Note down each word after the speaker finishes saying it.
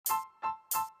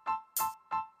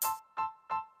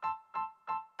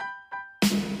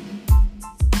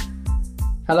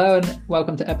Hello and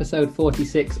welcome to episode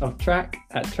 46 of Track.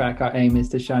 At Track, our aim is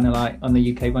to shine a light on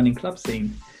the UK running club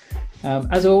scene.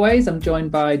 As always, I'm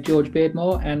joined by George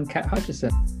Beardmore and Kat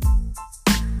Hutchison.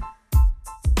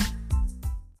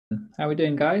 How are we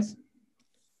doing, guys?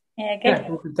 Yeah, good.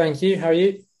 Yeah, thank you. How are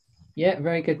you? Yeah,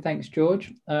 very good. Thanks,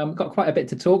 George. Got quite a bit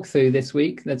to talk through this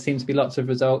week. There seems to be lots of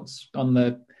results on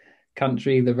the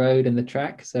country, the road, and the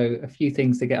track. So a few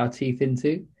things to get our teeth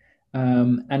into.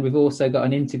 And we've also got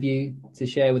an interview to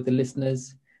share with the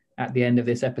listeners at the end of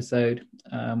this episode,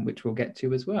 which we'll get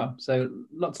to as well. So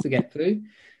lots to get through.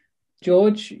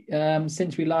 George,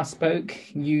 since we last spoke,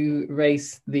 you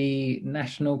raced the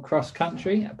National Cross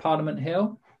Country at Parliament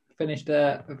Hill, finished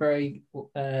a very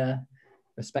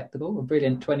respectable, a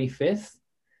brilliant 25th.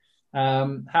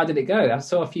 How did it go? I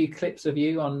saw a few clips of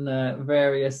you on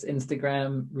various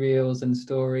Instagram reels and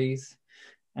stories.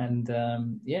 And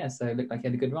so it looked like you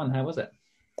had a good run. How was it?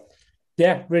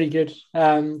 Yeah, really good.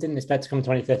 Didn't expect to come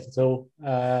 25th at all.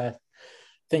 I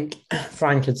think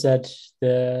Frank had said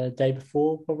the day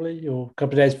before, probably, or a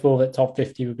couple of days before, that top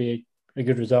 50 would be a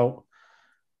good result.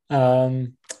 Just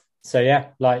over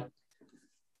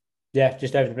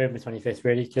the moon with 25th,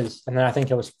 really. And then I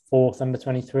think I was fourth under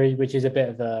 23, which is a bit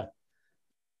of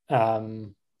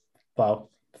a,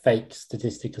 fake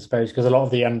statistic, I suppose, because a lot of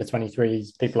the under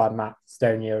 23s, people like Matt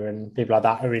Stonia and people like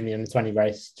that, are in the under 20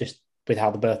 race, just with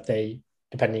how the birthday,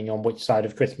 depending on which side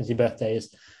of Christmas your birthday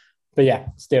is. But yeah,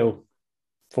 still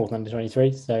fourth under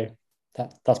 23, so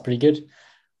that's pretty good.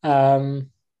 Just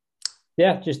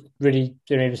really,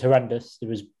 it was horrendous. It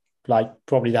was like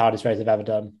probably the hardest race I've ever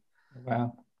done.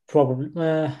 Wow.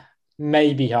 Probably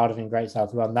maybe harder than Great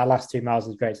South Run. That last 2 miles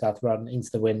of Great South Run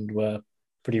into the wind were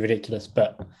pretty ridiculous,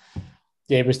 but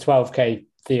yeah, it was 12k,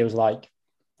 feels like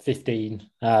 15.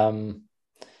 I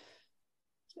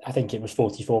think it was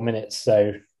 44 minutes.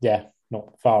 So yeah,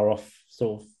 not far off,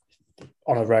 sort of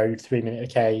on a road, 3 minute a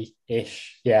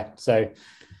K-ish. Yeah. So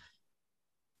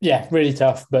yeah, really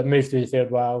tough, but moved through the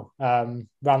field well. Ran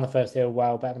the first hill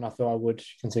well, better than I thought I would,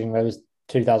 considering there was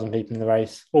 2,000 people in the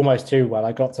race. Almost too well.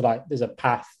 I got to there's a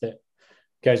path that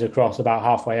goes across about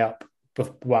halfway up.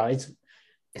 Well, it's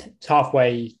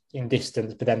halfway in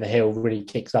distance, but then the hill really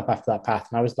kicks up after that path.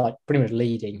 And I was pretty much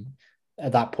leading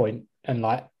at that point. And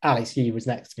Alex Yee was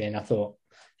next to me. And I thought,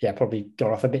 yeah, probably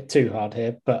got off a bit too hard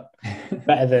here, but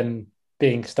better than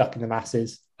being stuck in the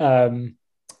masses. And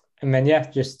then,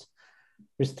 just it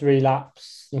was 3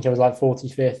 laps. I think I was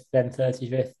 45th, then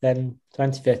 35th, then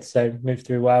 25th. So moved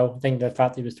through well. I think the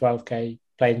fact it was 12k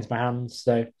played into my hands.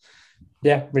 So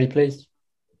yeah, really pleased.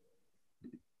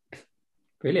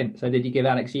 Brilliant. So did you give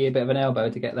Alex Yee a bit of an elbow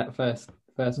to get that first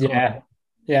Yeah. corner?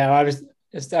 Yeah, I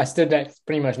stood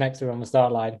pretty much next to her on the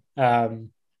start line,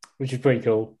 which was pretty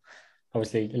cool.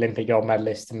 Obviously, Olympic gold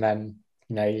medalist, and then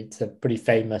it's a pretty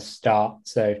famous start.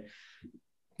 So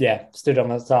yeah, stood on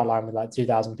the start line with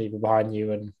 2,000 people behind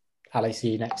you, and Alex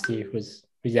Yee next to you was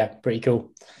pretty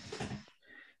cool.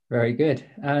 Very good.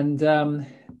 And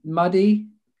muddy.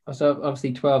 So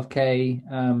obviously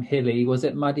 12k hilly. Was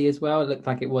it muddy as well? It looked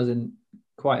like it was in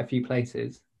quite a few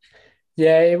places.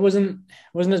 Yeah, it wasn't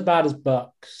as bad as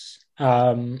Bucks.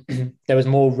 There was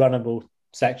more runnable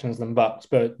sections than Bucks,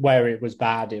 but where it was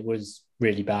bad, it was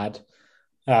really bad.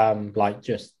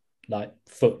 Just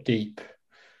foot deep,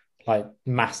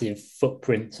 massive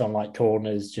footprints on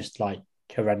corners, just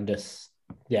horrendous.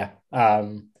 Yeah.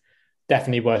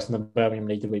 Definitely worse than the Birmingham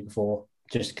League the week before,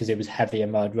 just because it was heavier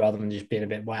mud rather than just being a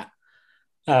bit wet.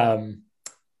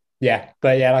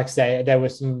 But yeah, like I say, there were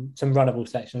some runnable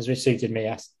sections which suited me.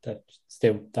 I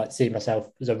still see myself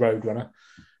as a road runner,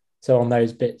 so on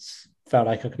those bits, felt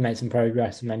like I could make some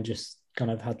progress, and then just kind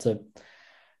of had to,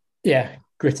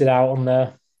 grit it out on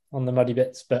the muddy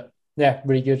bits. But yeah,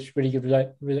 really good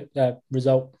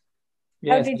result.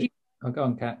 Yeah. How did you Go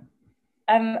on, Kat.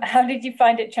 how did you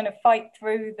find it trying to fight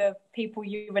through the people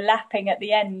you were lapping at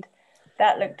the end?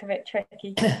 That looked a bit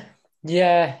tricky.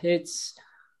 Yeah, it's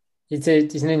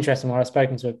an interesting one. I've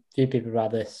spoken to a few people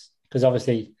about this, because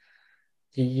obviously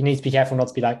you need to be careful not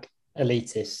to be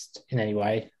elitist in any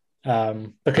way,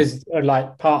 because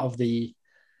part of the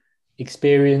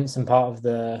experience and part of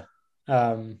the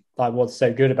what's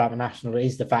so good about the national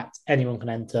is the fact anyone can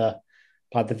enter.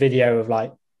 The video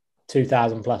of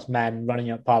 2,000 plus men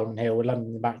running up Parliament Hill with London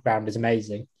in the background is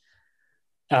amazing.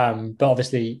 But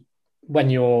obviously when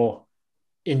you're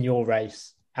in your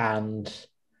race and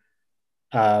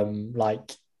only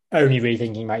really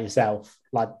thinking about yourself,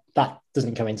 that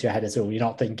doesn't come into your head at all. You're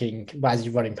not thinking, as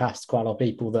you're running past quite a lot of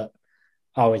people, that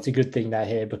it's a good thing they're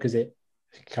here because it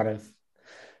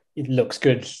looks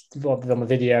good on the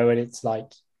video, and it's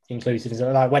inclusive.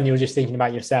 So, like when you're just thinking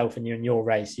about yourself and you're in your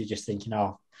race, you're just thinking,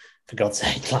 oh, for God's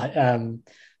sake, like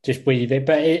just weave it.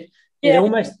 But it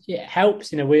almost it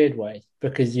helps in a weird way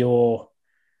because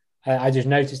I just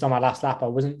noticed on my last lap I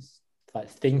wasn't like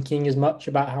thinking as much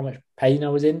about how much pain I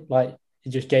was in. Like it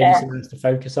just gave you something to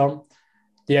focus on.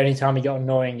 The only time it got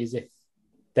annoying is if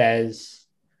there's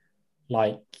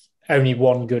like only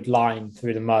one good line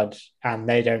through the mud and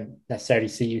they don't necessarily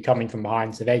see you coming from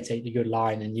behind, so they take the good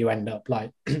line and you end up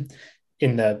like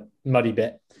in the muddy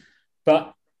bit.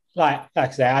 But like I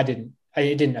say,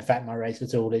 it didn't affect my race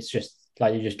at all. It's just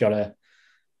like you just gotta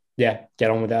get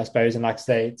on with it, I suppose. And like I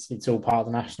say, it's all part of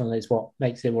the national. It's what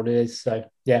makes it what it is. So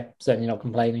yeah, certainly not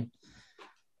complaining.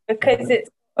 Because it's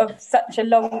of such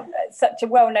a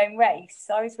well-known race,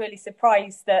 I was really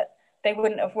surprised that they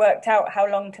wouldn't have worked out how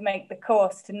long to make the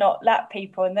course to not lap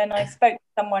people. And then I spoke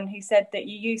to someone who said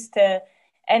that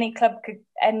any club could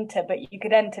enter, but you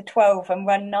could enter 12 and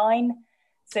run 9.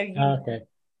 So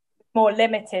more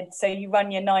limited. So you run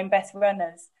your 9 best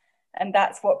runners. And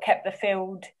that's what kept the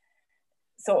field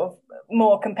sort of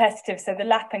more competitive. So the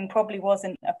lapping probably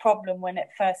wasn't a problem when it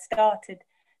first started.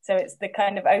 So it's the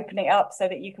kind of opening up so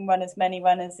that you can run as many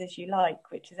runners as you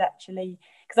like, which is actually,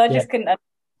 because I just couldn't have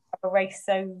a race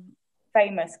so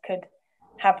famous could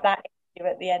have that issue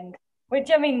at the end,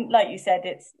 which I mean, like you said,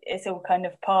 it's all kind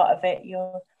of part of it.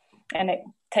 And it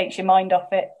takes your mind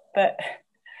off it, but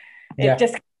it's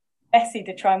just messy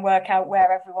to try and work out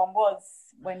where everyone was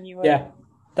when you were. Yeah,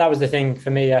 that was the thing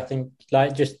for me. I think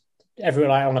like just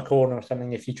everyone like on a corner or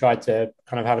something. If you tried to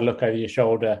kind of have a look over your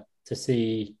shoulder to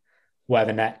see where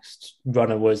the next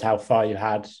runner was, how far you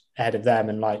had ahead of them,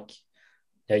 and like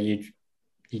you'd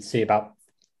see about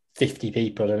 50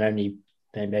 people and only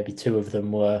maybe 2 of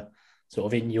them were sort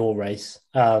of in your race.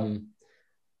 So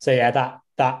yeah,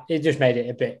 that it just made it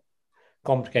a bit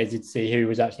complicated to see who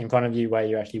was actually in front of you, where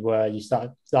you actually were. You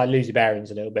started to like lose your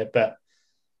bearings a little bit, but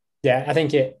yeah, I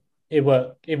think it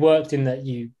worked. It worked in that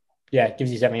it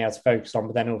gives you something else to focus on,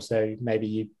 but then also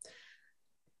maybe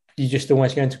you just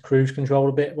almost go into cruise control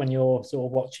a bit when you're sort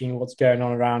of watching what's going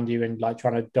on around you and like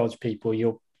trying to dodge people.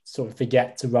 You'll sort of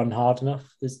forget to run hard enough,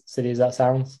 as silly as that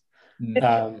sounds.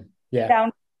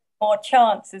 Down more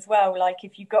chance as well, like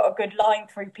if you got a good line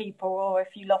through people or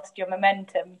if you lost your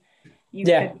momentum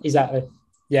exactly.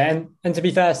 And to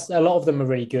be fair, a lot of them are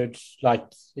really good, like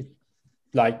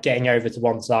getting over to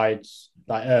one side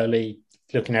like early,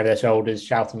 looking over their shoulders,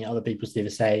 shouting at other people to do the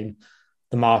same.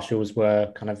 The marshals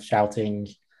were kind of shouting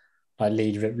like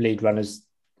lead runners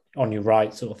on your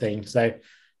right sort of thing. So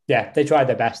yeah, they tried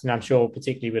their best, and I'm sure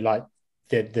particularly with like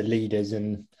the leaders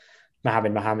and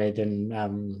Mohammed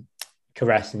and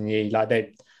Caress and Yi, like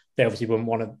they obviously wouldn't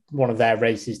want one of their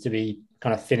races to be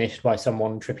kind of finished by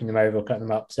someone tripping them over or cutting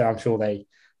them up. So I'm sure they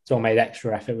sort of made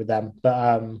extra effort with them. But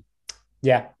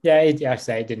I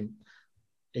say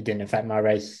it didn't affect my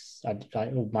race,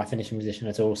 my finishing position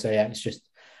at all. So yeah, it's just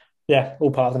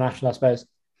all part of the national, I suppose.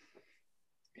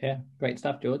 Yeah, great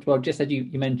stuff, George. Well, just as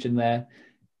you mentioned there,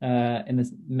 in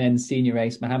the men's senior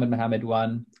race, Mohammed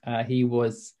won. He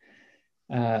was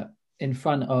in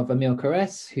front of Emil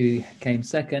Caress, who came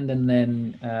second, and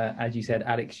then, as you said,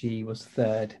 Alex Yi was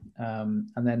third.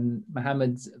 And then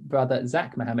Mohammed's brother,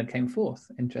 Zach Mohammed, came fourth,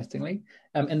 interestingly.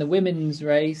 In the women's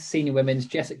race, senior women's,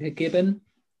 Jessica Gibbon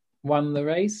won the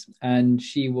race, and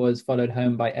she was followed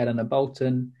home by Eleanor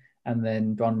Bolton, and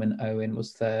then Bronwyn Owen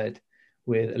was third,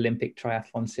 with Olympic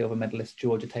triathlon silver medalist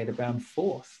Georgia Taylor-Brown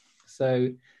fourth.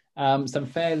 So some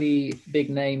fairly big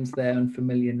names there and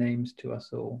familiar names to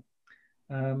us all.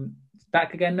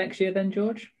 Back again next year then,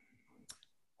 George?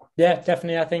 Yeah,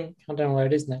 definitely. I don't know where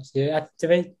it is next year. I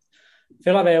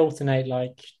feel like they alternate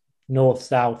like north,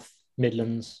 south,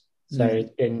 Midlands. So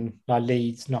it's been like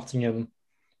Leeds, Nottingham,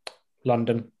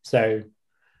 London. So I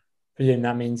presume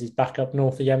that means it's back up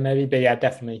north again, maybe. But yeah,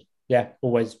 definitely. Yeah,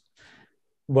 always.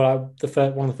 Well,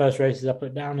 one of the first races I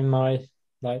put down in my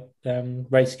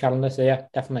race calendar. So yeah,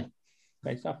 definitely.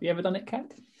 Great stuff. You ever done it,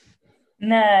 Kat?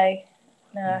 No, I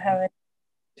haven't.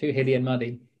 Too hilly and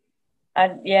muddy.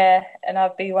 And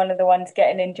I'd be one of the ones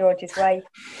getting in George's way.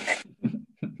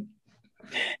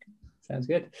 Sounds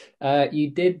good. You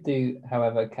did do,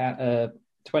 however, Kat, a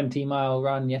 20-mile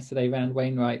run yesterday around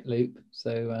Wainwright Loop.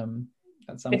 So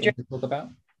that's something to talk about.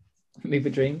 Loop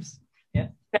of Dreams. Yeah.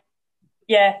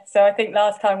 Yeah, so I think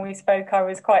last time we spoke, I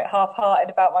was quite half-hearted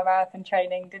about my marathon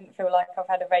training. Didn't feel like I've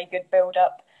had a very good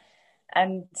build-up.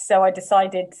 And so I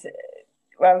decided,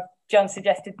 John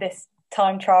suggested this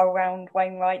time trial around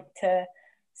Wainwright to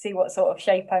see what sort of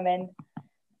shape I'm in.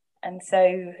 And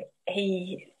so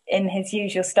he, in his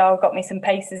usual style, got me some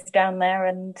paces down there,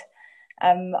 and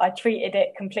I treated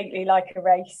it completely like a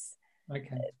race.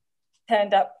 Okay.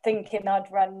 Turned up thinking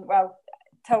I'd run, well,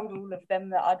 told all of them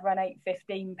that I'd run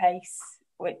 8:15 pace,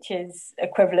 which is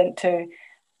equivalent to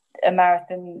a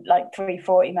marathon, like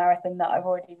 3:40 marathon that I've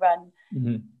already run.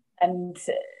 Mm-hmm. And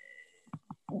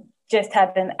just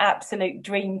had an absolute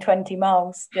dream 20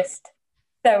 miles, just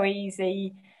so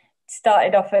easy.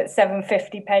 Started off at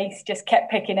 7:50 pace, just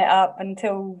kept picking it up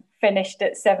until finished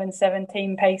at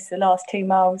 7:17 pace the last 2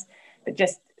 miles, but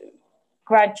just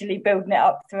gradually building it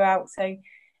up throughout. So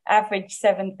average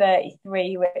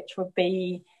 7:33, which would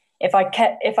be, if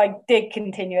I did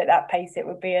continue at that pace, it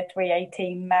would be a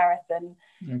 3:18 marathon.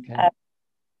 Okay.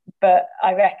 But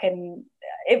I reckon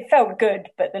it felt good,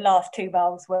 but the last 2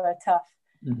 miles were tough.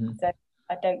 Mm-hmm. So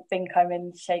I don't think I'm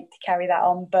in shape to carry that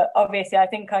on. But obviously, I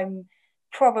think I'm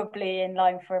probably in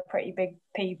line for a pretty big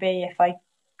PB if I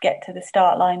get to the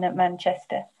start line at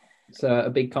Manchester. So a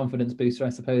big confidence booster, I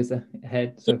suppose,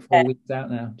 ahead. So 4 weeks out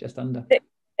now, just under.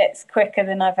 It's quicker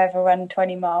than I've ever run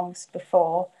 20 miles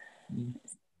before. Mm.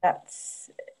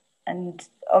 And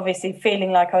obviously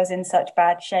feeling like I was in such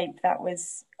bad shape, that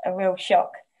was a real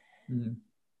shock. Mm.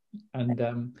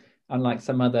 And unlike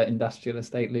some other industrial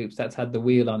estate loops, that's had the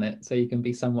wheel on it, so you can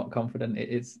be somewhat confident it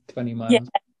is 20 miles.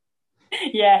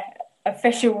 Yeah,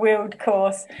 official wheeled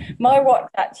course. My watch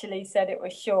actually said it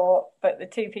was short, but the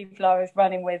two people I was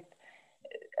running with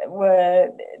were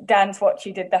Dan's watch,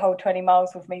 who did the whole 20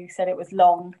 miles with me, said it was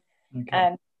long. Okay.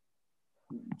 And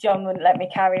John wouldn't let me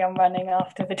carry on running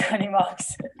after the 20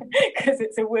 miles because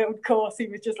it's a wheeled course. He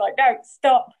was just like, no,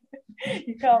 stop.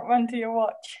 You can't run to your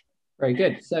watch. Very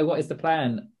good. So what is the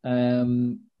plan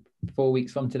 4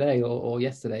 weeks from today or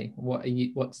yesterday?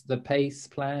 What's the pace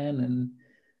plan and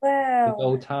the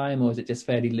goal time, or is it just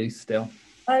fairly loose still?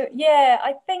 Yeah,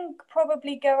 I think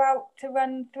probably go out to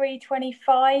run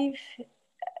 3:25.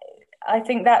 I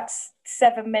think that's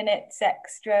 7 minutes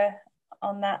extra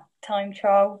on that time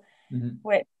trial,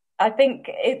 which I think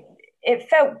it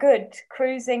felt good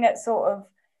cruising at sort of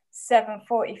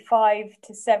 7:45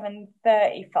 to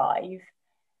 7:35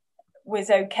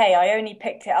 was okay. I only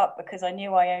picked it up because I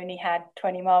knew I only had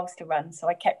 20 miles to run, so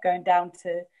I kept going down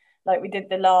to, like we did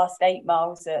the last 8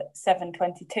 miles at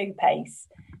 7:22 pace,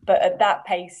 but at that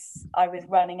pace I was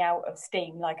running out of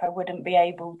steam. Like I wouldn't be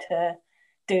able to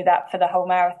do that for the whole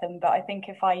marathon. But I think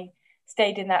if I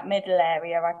stayed in that middle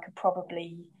area, I could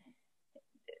probably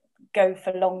go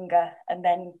for longer and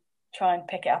then try and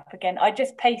pick it up again. I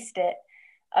just paced it.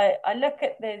 I look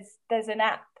at, there's an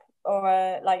app or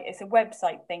it's a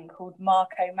website thing called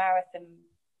Marco Marathon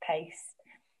Pace,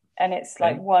 and it's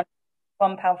like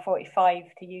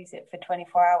 £1.45 to use it for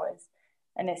 24 hours,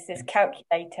 and it's this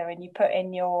calculator, and you put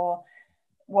in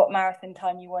what marathon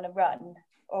time you want to run,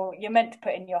 or you're meant to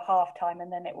put in your half time,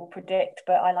 and then it will predict,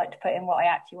 but I like to put in what I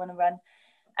actually want to run,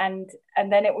 and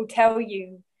then it will tell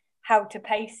you how to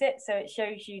pace it. So it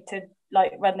shows you to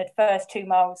like run the first 2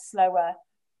 miles slower,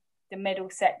 the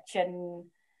middle section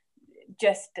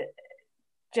just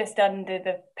under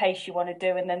the pace you want to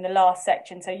do, and then the last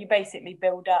section, so you basically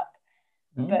build up.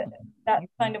 But that's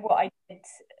kind of what I did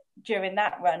during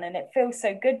that run, and it feels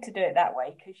so good to do it that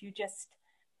way because you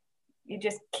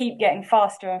just keep getting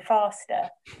faster and faster,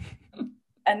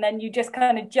 and then you just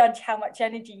kind of judge how much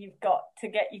energy you've got to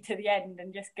get you to the end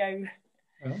and just go.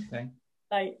 Okay.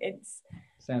 Like it's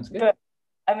sounds good. But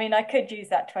I mean, I could use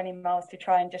that 20 miles to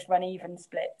try and just run even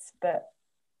splits, but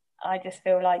I just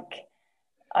feel like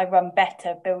I run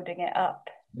better building it up.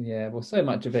 Yeah, well, so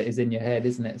much of it is in your head,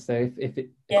 isn't it? So if it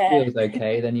feels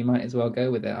okay, then you might as well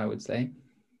go with it, I would say.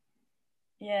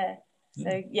 Yeah.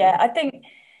 So yeah, I think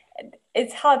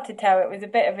it's hard to tell. It was a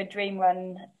bit of a dream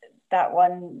run, that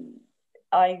one.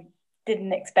 I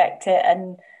didn't expect it,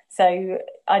 and so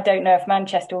I don't know if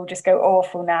Manchester will just go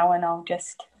awful now and I'll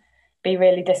just be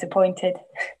really disappointed.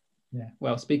 Yeah.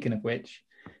 Well, speaking of which,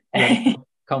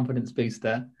 confidence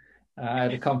booster. I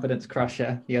had a confidence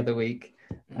crusher the other week.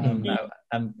 No,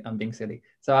 I'm being silly.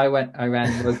 So I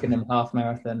ran Wokingham half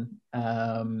marathon,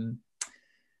 and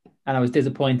I was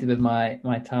disappointed with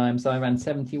my time. So I ran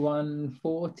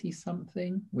 71:40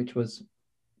 something, which was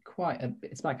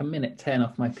it's like a minute 10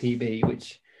 off my PB,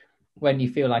 which when you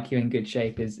feel like you're in good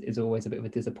shape is always a bit of a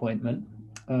disappointment.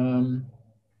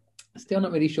 Still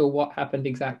not really sure what happened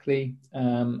exactly.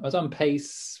 I was on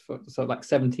pace for sort of like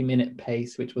 70-minute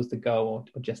pace, which was the goal,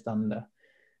 or just under,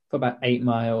 for about 8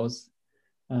 miles.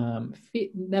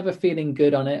 Never feeling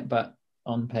good on it, but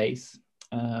on pace.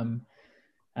 And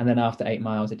then after 8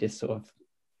 miles, it just sort of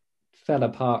fell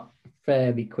apart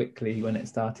fairly quickly when it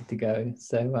started to go.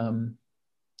 So,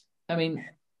 I mean,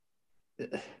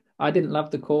 I didn't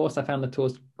love the course. I found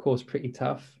the course pretty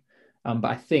tough. But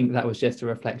I think that was just a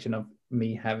reflection of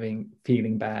me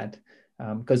feeling bad,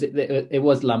 because it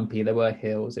was lumpy. There were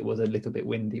hills. It was a little bit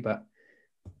windy, but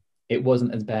it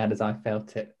wasn't as bad as I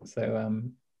felt it. So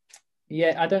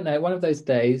yeah, I don't know. One of those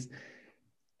days,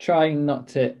 trying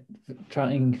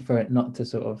for it not to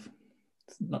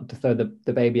throw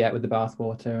the baby out with the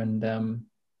bathwater,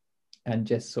 and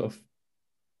just sort of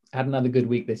had another good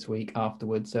week this week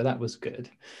afterwards. So that was good.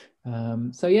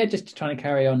 So yeah, just trying to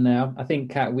carry on now. I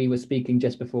think, Kat, we were speaking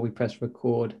just before we pressed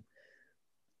record.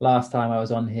 Last time I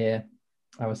was on here,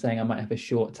 I was saying I might have a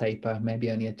short taper, maybe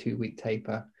only a 2-week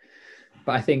taper.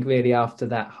 But I think really after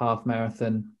that half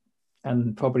marathon,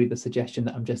 and probably the suggestion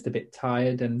that I'm just a bit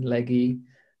tired and leggy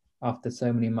after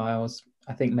so many miles,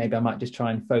 I think maybe I might just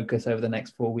try and focus over the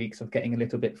next 4 weeks of getting a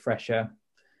little bit fresher.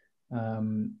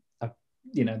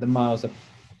 The miles are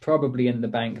probably in the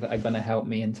bank that are going to help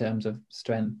me in terms of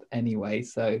strength anyway.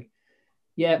 So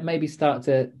yeah, maybe start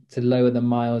to lower the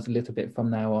miles a little bit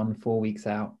from now on, 4 weeks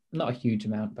out. Not a huge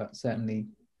amount, but certainly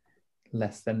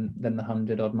less than the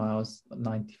 100 odd miles,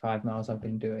 95 miles I've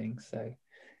been doing. So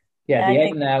yeah, the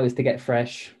aim now is to get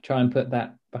fresh, try and put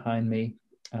that behind me,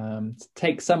 to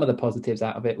take some of the positives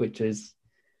out of it, which is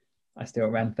I still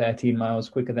ran 13 miles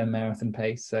quicker than marathon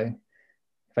pace. So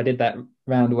if I did that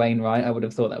round Wainwright, I would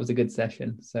have thought that was a good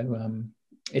session. So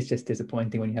it's just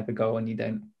disappointing when you have a goal and you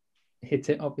don't hit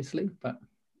it, obviously, but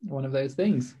one of those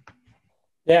things.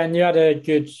 Yeah, and you had a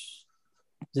good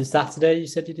Saturday. You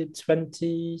said you did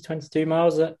 22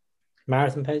 miles at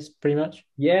marathon pace, pretty much.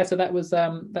 Yeah, so that was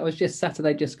just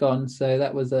Saturday just gone. So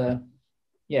that was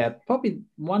probably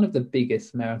one of the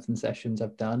biggest marathon sessions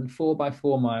I've done.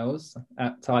 4x4 miles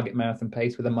at target marathon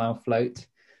pace with a mile float.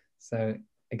 So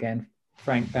again,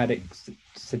 Frank Paddock's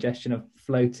suggestion of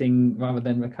floating rather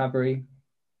than recovery.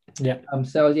 Yeah.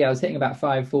 So I was hitting about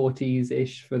 540s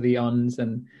ish for the ons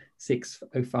and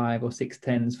 605 or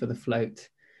 610s for the float,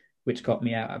 which got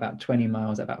me out about 20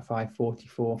 miles at about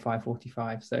 544,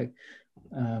 545. So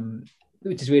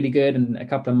which is really good, and a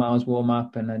couple of miles warm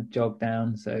up and a jog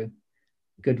down. So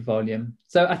good volume.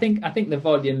 So I think the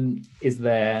volume is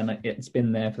there, and it's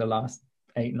been there for the last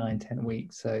 8, 9, 10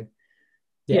 weeks. So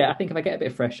yeah, I think if I get a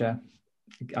bit fresher,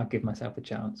 I'll give myself a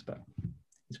chance, but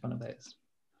it's one of those.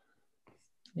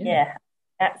 Yeah,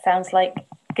 that sounds like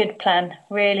a good plan.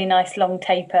 Really nice long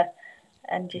taper,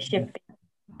 and you should be.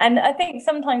 And I think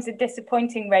sometimes a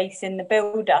disappointing race in the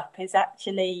build-up is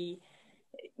actually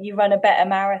you run a better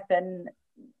marathon.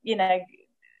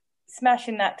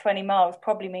 Smashing that 20 miles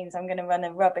probably means I'm going to run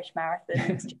a rubbish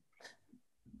marathon.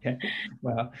 Yeah,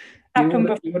 well, you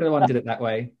would have wanted it that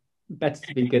way. Better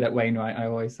to be good at Wainwright, I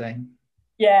always say.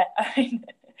 Yeah, I mean,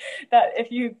 that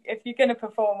if you're going to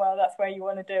perform well, that's where you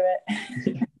want to do it.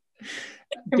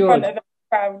 In front of the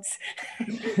crowds.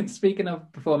 Speaking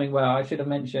of performing well, I should have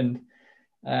mentioned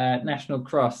National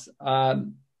Cross. I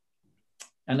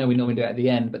know we normally do it at the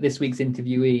end, but this week's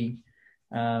interviewee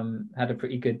had a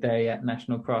pretty good day at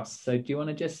National Cross. So do you want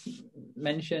to just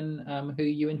mention who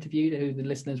you interviewed, who the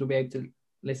listeners will be able to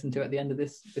listen to at the end of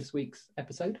this week's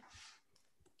episode?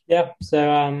 Yeah,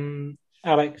 so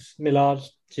Alex Millard,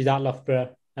 she's at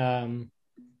Loughborough.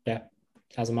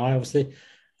 As am I, obviously.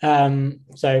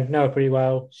 So know her pretty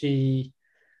well. She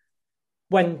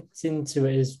went into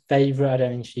it as favourite. I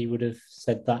don't think she would have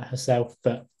said that herself,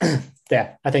 but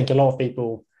yeah, I think a lot of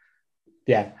people,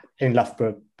 in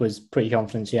Loughborough was pretty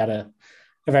confident she had a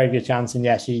very good chance,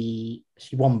 and she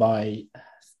won by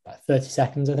about 30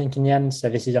 seconds, I think, in the end. So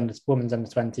this is women's under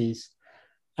 20s.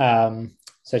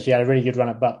 So she had a really good run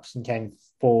at Bucks and came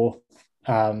fourth,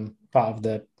 part of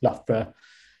the Loughborough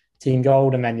team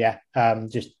gold, and then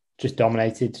just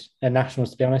dominated at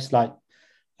nationals, to be honest. Like,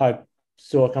 I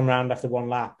saw her come around after one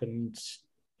lap and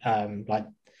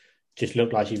just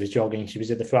looked like she was jogging. She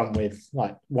was at the front with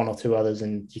like one or two others,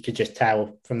 and you could just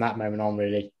tell from that moment on,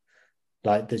 really,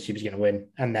 like, that she was going to win.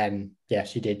 And then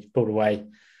she did, pulled away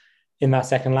in that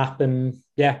second lap, and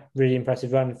really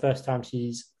impressive run. The first time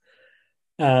she's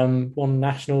won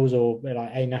nationals or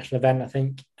like a national event, I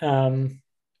think.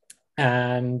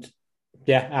 And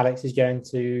Alex is going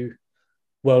to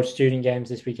World Student Games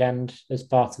this weekend as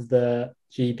part of the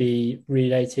GB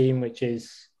relay team, which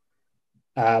is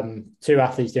 2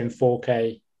 athletes doing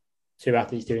 4K, 2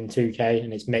 athletes doing 2K,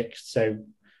 and it's mixed. So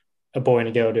a boy and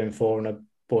a girl doing 4 and a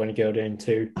boy and a girl doing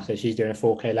 2. So she's doing a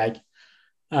 4K leg.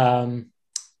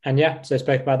 So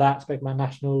spoke about that, spoke about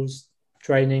nationals,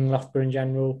 training, Loughborough in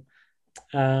general.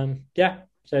 So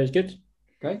it's good.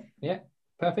 Great. Yeah,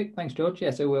 perfect. Thanks, George.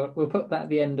 Yeah, so we'll put that at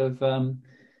the end of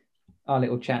our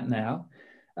little chat now.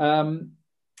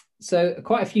 So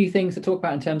quite a few things to talk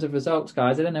about in terms of results,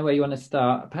 guys. I don't know where you want to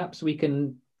start. Perhaps we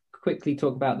can quickly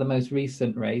talk about the most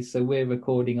recent race. So we're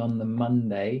recording on the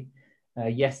Monday.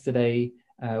 Yesterday,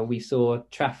 we saw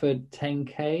Trafford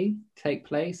 10K take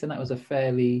place, and that was a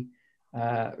fairly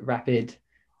rapid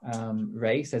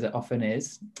race, as it often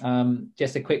is.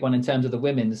 Just a quick one in terms of the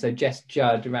women. So Jess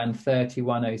Judd ran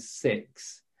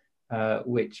 31:06,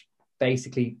 which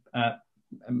basically,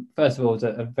 first of all, is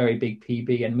a very big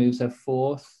PB and moves her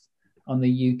fourth on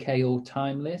the UK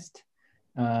all-time list.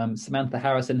 Samantha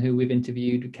Harrison, who we've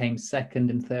interviewed, came second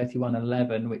in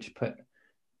 31:11, which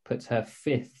puts her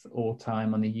fifth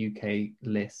all-time on the UK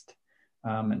list.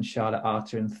 And Charlotte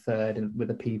Arter in third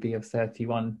with a PB of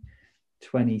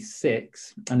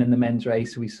 31:26. And in the men's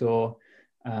race, we saw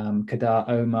Kadar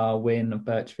Omar win of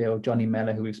Birchfield, Johnny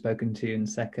Mellor, who we've spoken to, in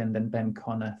second, and Ben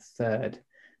Connor third,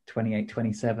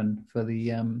 28:27 for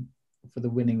the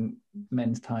winning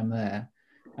men's time there.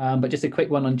 But just a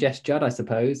quick one on Jess Judd, I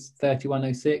suppose.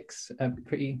 31:06, a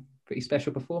pretty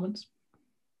special performance.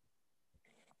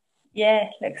 Yeah,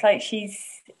 looks like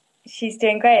she's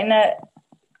doing great. And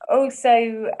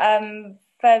also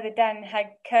further down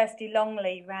had Kirsty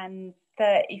Longley ran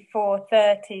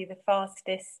 34:30, the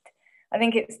fastest. I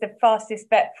think it's the fastest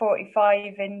bet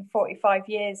 45 in 45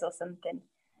 years or something.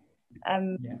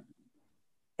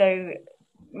 So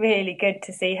really good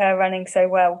to see her running so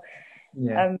well.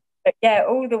 Yeah. But yeah,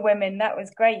 all the women, that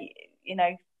was great. You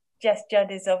know, Jess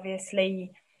Judd is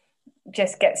obviously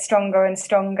just gets stronger and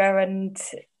stronger, and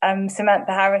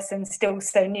Samantha Harrison, still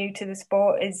so new to the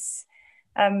sport, is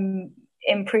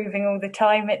improving all the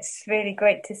time. It's really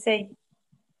great to see.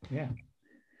 Yeah.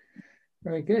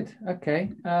 Very good. Okay.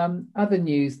 Other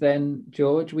news then,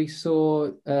 George. We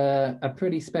saw a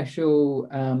pretty special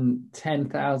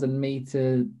 10,000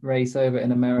 meter race over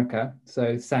in America.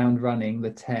 So Sound Running, the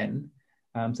 10.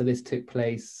 So this took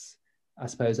place, I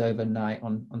suppose, overnight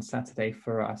on Saturday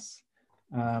for us.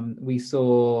 We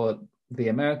saw the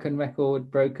American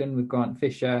record broken with Grant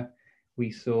Fisher.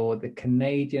 We saw the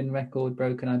Canadian record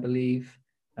broken, I believe,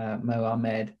 Mo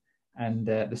Ahmed, and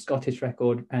the Scottish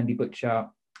record, Andy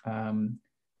Butchart,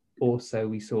 also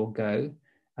we saw go.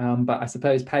 But I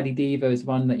suppose Paddy Devo is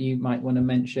one that you might want to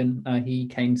mention. He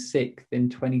came sixth in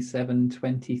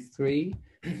 27:23,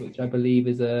 which I believe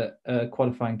is a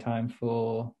qualifying time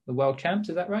for the World Champs.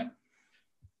 Is that right?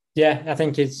 Yeah, I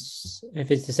think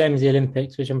if it's the same as the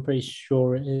Olympics, which I'm pretty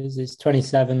sure it is, it's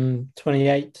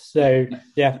 27:28. So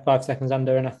yeah, 5 seconds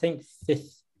under, and I think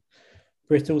fifth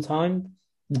Brit all-time.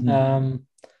 Mm-hmm.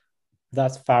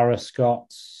 That's Farah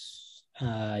Scott.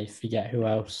 I forget who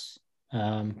else.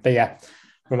 But yeah,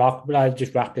 remarkable.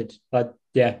 Just rapid. Like,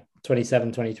 yeah,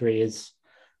 27:23 is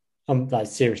like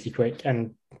seriously quick.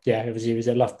 And yeah, he was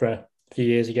at Loughborough a few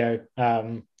years ago,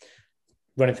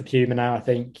 running for Puma now, I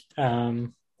think.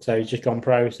 So he's just gone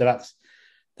pro. So that's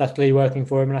clearly working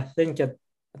for him. And I think at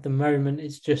the moment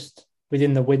it's just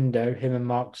within the window, him and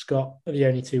Mark Scott are the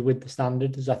only two with the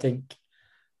standard. As I think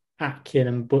Atkin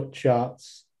and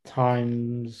Butchart's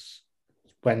times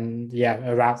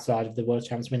are outside of the World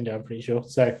Champs window, I'm pretty sure.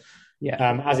 So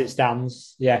yeah, as it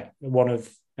stands, one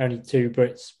of only two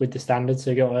Brits with the standard. So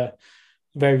you got a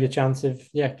very good chance of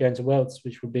going to Worlds,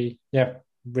 which would be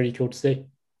really cool to see.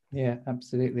 Yeah,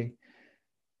 absolutely.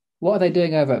 What are they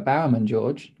doing over at Bowerman,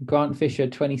 George? Grant Fisher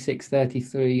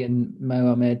 26:33 and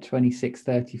Mo Ahmed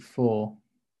 26:34.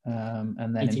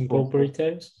 And then eating ball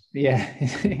burritos. Yeah,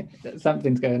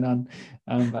 something's going on.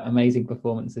 But amazing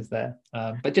performances there.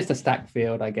 But just a stacked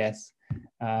field, I guess.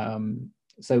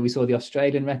 So we saw the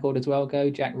Australian record as well go,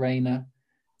 Jack Rayner.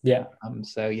 Yeah.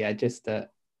 So yeah, just an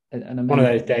amazing... one of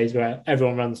those days where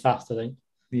everyone runs fast, I think.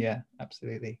 Yeah,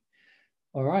 absolutely.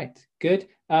 All right, good.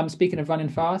 Speaking of running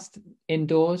fast,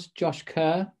 indoors, Josh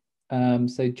Kerr.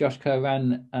 So Josh Kerr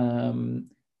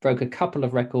broke a couple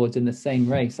of records in the same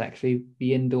race, actually.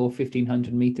 The indoor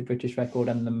 1,500 meter British record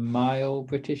and the mile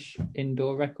British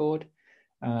indoor record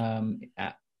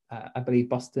at, I believe,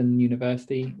 Boston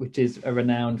University, which is a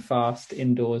renowned fast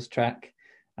indoors track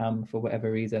for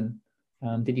whatever reason.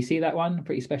 Did you see that one? A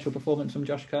pretty special performance from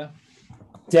Josh Kerr.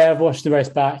 Yeah, I've watched the race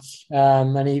back,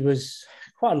 and he was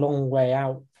quite a long way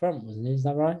out front, wasn't he? Is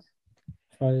that right?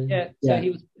 So I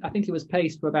think he was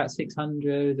paced for about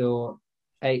 600 or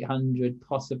 800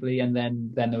 possibly, and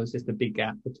then there was just a big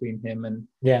gap between him and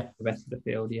the rest of the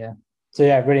field. Yeah. So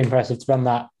yeah, really impressive to run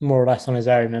that more or less on his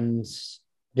own, and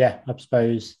I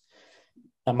suppose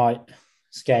that might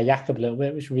scare Jakob a little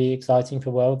bit, which would be exciting for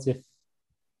Worlds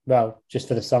just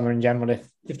for the summer in general.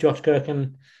 If Josh Kerr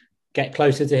can get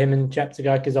closer to him and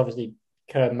Cheptegei, because obviously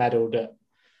Kerr medalled at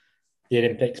the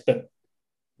Olympics, but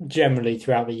generally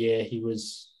throughout the year he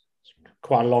was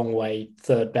quite a long way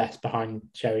third best behind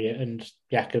Chariot and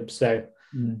Jakob. So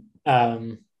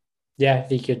if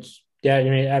he could,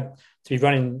 to be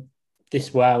running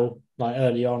this well like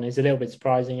early on is a little bit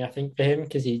surprising, I think, for him,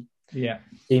 because he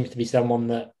seems to be someone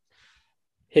that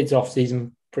hits off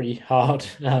season pretty hard,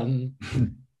 and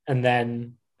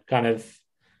then kind of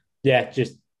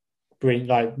just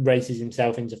races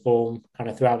himself into form kind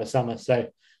of throughout the summer. So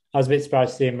I was a bit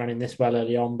surprised to see him running this well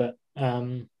early on, but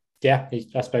I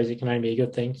suppose it can only be a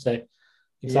good thing. So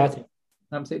exciting.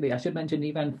 Yeah, absolutely. I should mention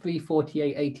he ran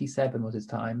 3:48.87 was his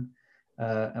time.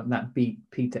 And that beat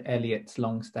Peter Elliott's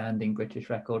long-standing British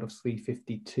record of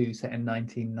 3:52 set in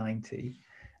 1990.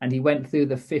 And he went through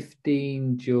the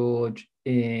 15, George,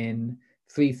 in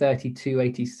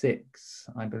 3:32.86,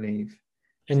 I believe.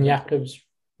 And Jakob's,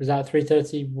 was that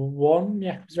 3:31?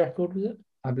 Jakob's record, was it?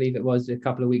 I believe it was a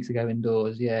couple of weeks ago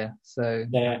indoors, yeah. So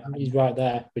he's right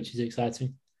there, which is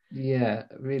exciting. Yeah,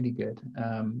 really good.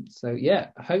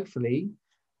 Hopefully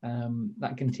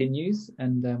that continues,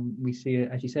 and we see,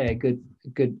 as you say, a good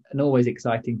and always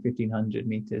exciting 1500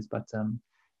 meters, but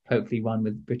hopefully one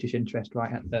with British interest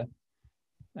right at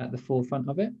the forefront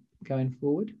of it going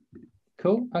forward.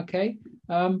 Cool. Okay.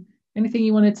 Anything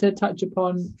you wanted to touch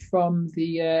upon from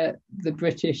the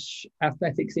British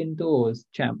athletics indoors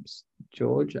champs,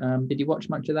 George? Did you watch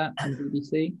much of that on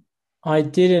BBC? I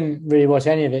didn't really watch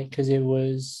any of it because it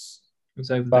was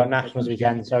over the Nationals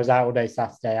weekend, so I was out all day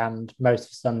Saturday and most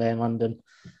of Sunday in London.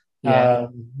 Yeah.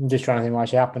 I'm just trying to think what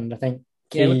actually happened. I think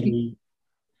go on.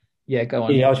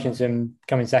 Keely Hodgkinson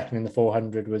coming second in the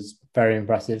 400 was very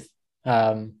impressive.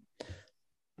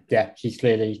 She's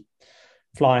clearly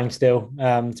flying still.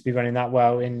 To be running that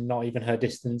well in not even her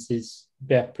distance is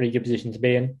a pretty good position to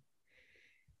be in.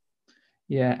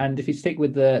 Yeah, and if you stick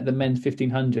with the men's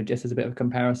 1500, just as a bit of a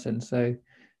comparison, so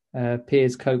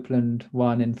Piers Copeland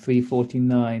won in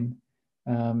 3:49,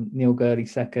 Neil Gurley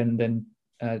second, and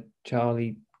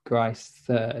Charlie Grice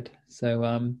third. So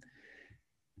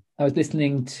I was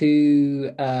listening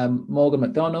to Morgan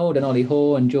McDonald and Ollie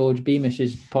Hoare and George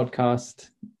Beamish's podcast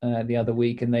the other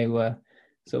week, and they were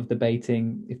sort of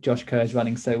debating if Josh Kerr's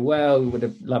running so well, we would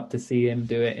have loved to see him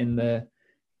do it in the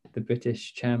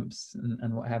British champs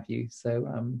and what have you. So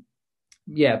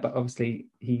but obviously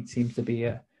he seems to be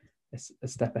a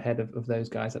step ahead of those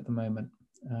guys at the moment.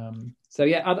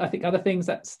 I think other things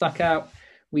that stuck out,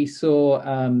 we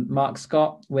saw Mark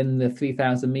Scott win the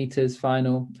 3,000 meters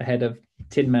final ahead of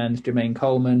Tinman's Jermaine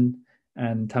Coleman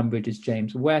and Tunbridge's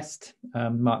James West.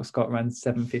 Mark Scott ran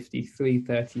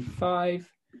 7:53.35.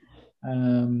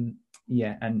 And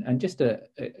just a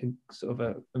sort of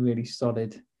a really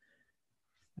solid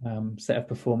set of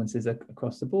performances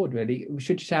across the board, really. We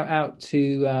should shout out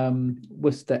to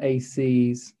Worcester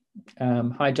AC's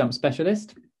high jump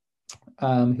specialist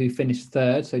who finished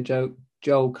third. So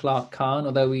Joel Clark Khan,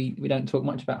 although we don't talk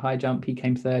much about high jump, he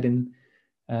came third in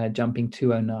jumping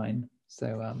 2:09.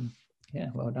 So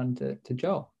well done to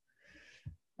Joel.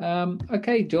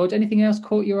 Okay, George, anything else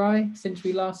caught your eye since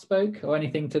we last spoke, or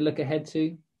anything to look ahead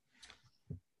to?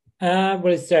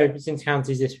 It's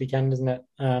inter-counties this weekend, isn't it?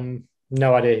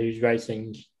 No idea who's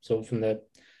racing sort of from the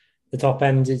top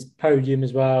end. Is podium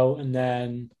as well, and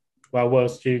then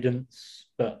World Students,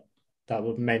 but that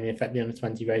would mainly affect the under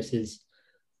 20 races.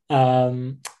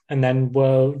 And then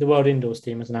the World Indoors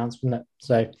team was announced, wasn't it?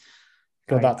 So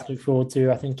got that to look forward to.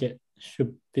 I think it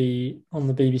should be on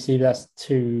the BBC, but that's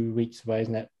 2 weeks away,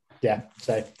 isn't it? Yeah.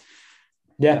 So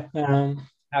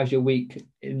how's your week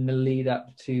in the lead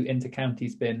up to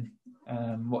inter-counties been?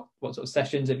 What sort of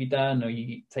sessions have you done? Are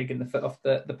you taking the foot off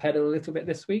the pedal a little bit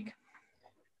this week?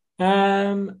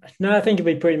 No, I think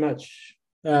it'll be pretty much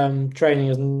training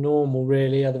as normal,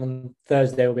 really, other than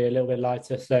Thursday will be a little bit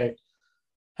lighter. So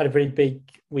had a pretty big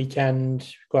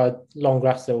weekend, quite a long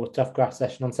grass or tough grass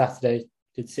session on Saturday.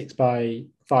 Did 6 by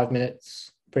 5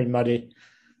 minutes, pretty muddy.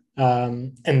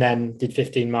 And then did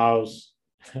 15 miles,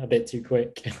 a bit too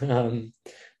quick.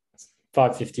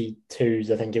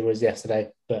 5:52s, I think it was yesterday,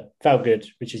 but felt good,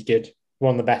 which is good.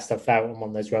 One of the best I've felt on one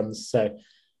of those runs. So,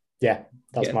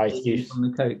 that's my excuse. From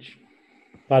the coach.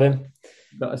 Pardon?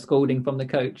 Got a scolding from the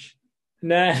coach?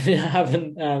 No, I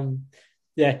haven't.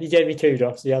 He gave me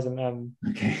kudos. He hasn't.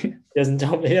 Okay. He hasn't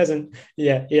told me. He hasn't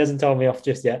told me off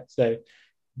just yet. So,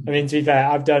 I mean, to be fair,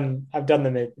 I've done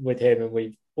them with him, and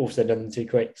we've also done them too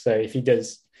quick. So, if he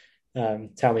does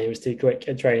tell me it was too quick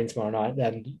at training tomorrow night,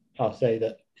 then I'll say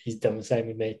that he's done the same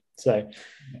with me. So,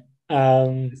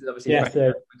 this is obviously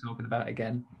we're talking about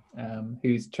again,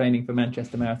 who's training for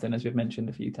Manchester Marathon, as we've mentioned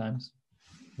a few times.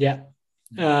 Yeah.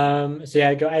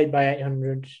 I got 8 by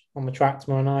 800 on the track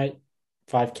tomorrow night,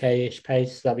 5K-ish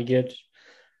pace. That'd be good.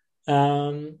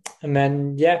 And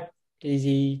then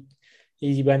easy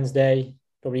Wednesday.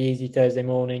 probably easy Thursday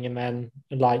morning, and then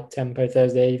a light tempo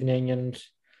Thursday evening, and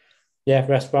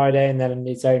rest Friday, and then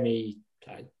it's only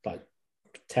like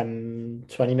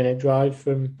 10-20 minute drive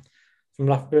from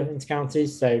Loughborough into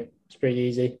counties, so it's pretty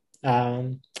easy.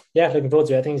 Looking forward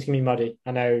to it. I think it's gonna be muddy.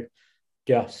 I know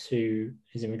Gus, who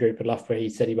is in the group at Loughborough, he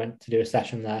said he went to do a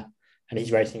session there, and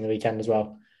he's racing the weekend as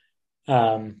well.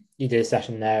 He did a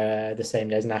session there the same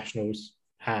day as Nationals,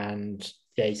 and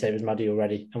he said it was muddy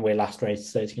already, and we're last race,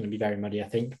 so it's going to be very muddy, I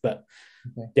think. But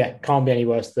can't be any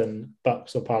worse than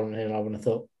Bucks or Parliament Hill, I wouldn't have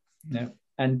thought. No.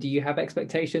 And do you have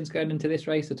expectations going into this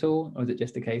race at all, or is it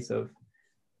just a case of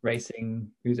racing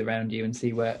who's around you and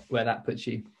see where that puts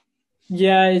you?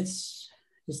 Yeah, it's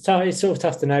tough. It's sort of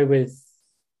tough to know.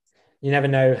 You never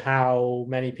know how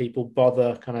many people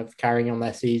bother kind of carrying on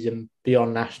their season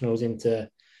beyond Nationals into.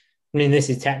 I mean, this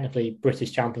is technically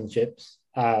British Championships.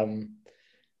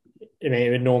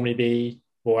 It would normally be,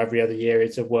 every other year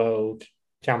it's a World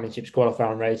Championships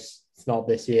qualifying race. It's not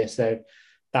this year, so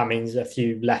that means a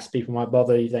few less people might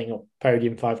bother. You think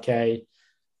podium 5K,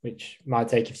 which might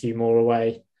take a few more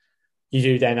away. You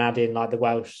do then add in like the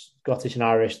Welsh, Scottish and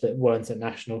Irish that weren't at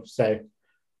National, so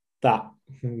that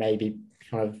maybe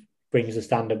kind of brings the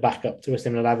standard back up to a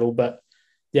similar level. But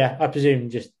I presume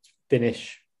just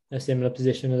finish a similar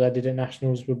position as I did at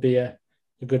Nationals would be a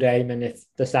good aim, and if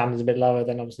the standard's a bit lower,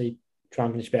 then obviously try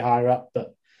and finish a bit higher up.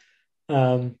 But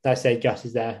I say Gus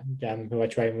is there, who I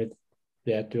train with,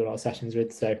 do a lot of sessions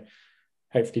with, so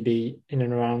hopefully be in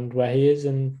and around where he is,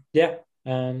 and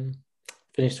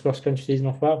finish the cross-country season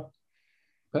off well.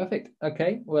 Perfect.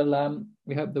 Okay, well,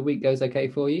 we hope the week goes okay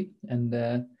for you,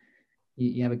 and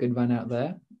you have a good run out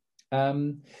there.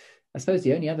 I suppose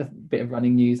the only other bit of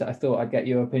running news that I thought I'd get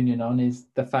your opinion on is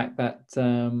the fact that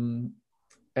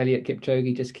Elliot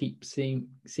Kipchoge just keeps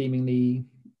seemingly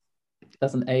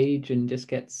doesn't age and just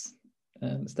gets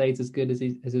stays as good as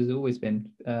he's always been.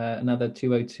 Another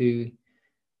 2:02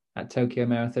 at Tokyo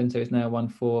Marathon, so he's now won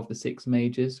 4 of the 6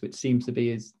 majors, which seems to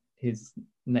be his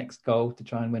next goal, to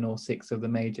try and win all 6 of the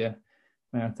major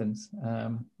marathons.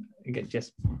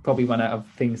 Just probably run out of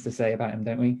things to say about him,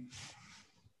 don't we?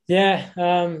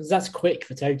 That's quick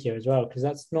for Tokyo as well, because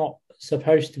that's not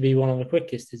supposed to be one of the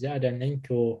quickest, is it? I don't think.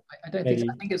 Or I don't think so.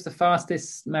 I think it's the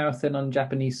fastest marathon on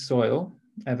Japanese soil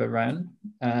ever ran.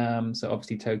 So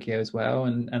obviously Tokyo as well,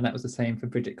 and that was the same for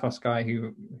Bridget Kosgei,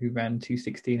 who ran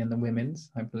 2:16 in the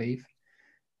women's, I believe.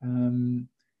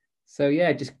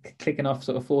 Just clicking off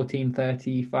sort of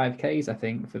 14:35 Ks, I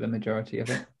think, for the majority of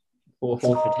it. That's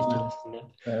ridiculous, isn't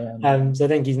it? So I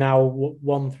think he's now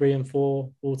 1, 3, and 4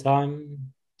 all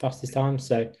time. Fastest time,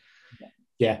 so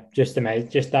just amazing.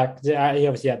 Just that he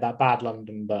obviously had that bad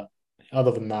London, but other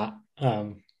than that,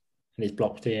 and he's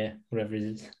blocked here, whatever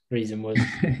his reason was.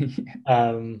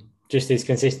 Just his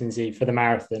consistency for the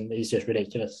marathon is just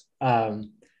ridiculous. To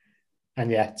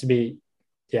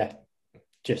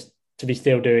be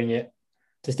still doing it,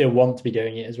 to still want to be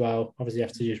doing it as well. Obviously,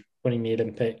 after just winning the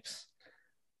Olympics,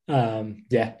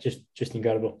 just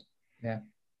incredible. Yeah,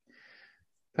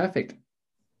 perfect.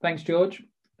 Thanks, George.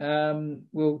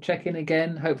 We'll check in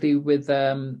again, hopefully with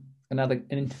an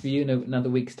interview in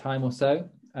another week's time or so.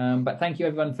 But thank you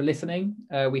everyone for listening.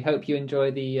 We hope you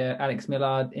enjoy the Alex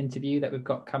Millard interview that we've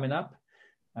got coming up.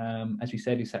 As we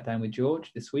said, we sat down with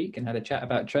George this week and had a chat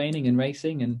about training and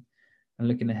racing and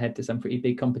looking ahead to some pretty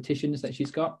big competitions that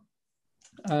she's got.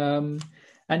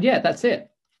 That's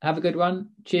it. Have a good one.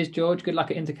 Cheers, George. Good luck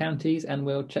at Intercounties, and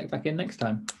we'll check back in next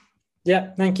time.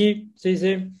 Yeah, thank you. See you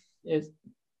soon. Cheers.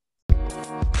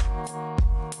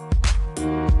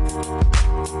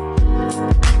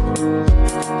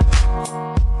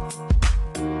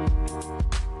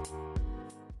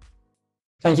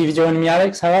 Thank you for joining me,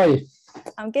 Alex. How are you?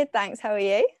 I'm good, thanks. How are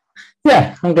you?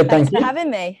 Yeah, I'm good, thank you. Thanks for having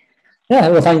me. Yeah,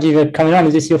 well, thank you for coming on.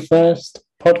 Is this your first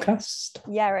podcast?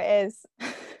 Yeah, it is.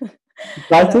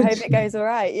 Excited? I hope it goes all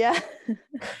right, yeah.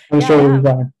 I'm sure we'll be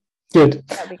fine. Good.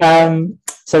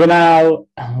 So we're now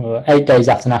 8 days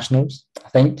after Nationals, I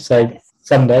think, so yes.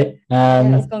 Sunday.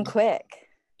 It's gone quick.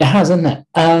 It has, hasn't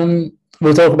it?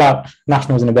 We'll talk about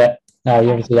Nationals in a bit. You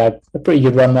obviously had a pretty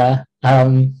good run there.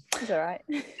 It's all right.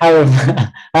 How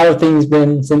have things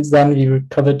been since then? Have you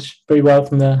recovered pretty well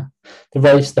from the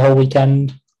race, the whole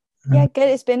weekend? Yeah, good.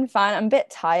 It's been fine. I'm a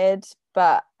bit tired,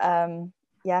 but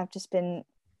I've just been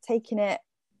taking it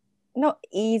not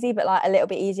easy, but like a little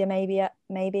bit easier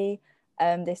maybe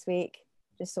this week.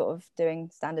 Just sort of doing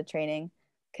standard training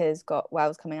because got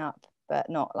Wales coming up, but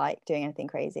not like doing anything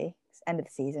crazy. It's end of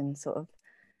the season, sort of.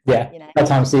 Yeah, that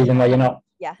time of season where you're not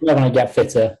going to get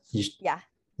fitter.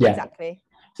 Exactly.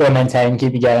 So maintain,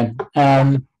 keep you going.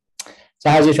 So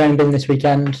how's your training been this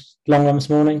weekend? Long run this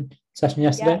morning, session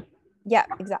yesterday? Yeah,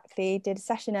 exactly. Did a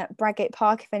session at Bradgate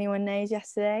Park, if anyone knows,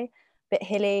 yesterday. Bit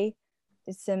hilly.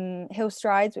 Did some hill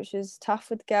strides, which was tough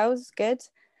with the girls. Good.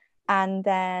 And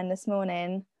then this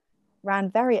morning,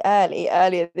 ran very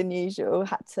earlier than usual.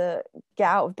 Had to get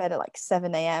out of bed at like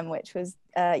 7 a.m, which was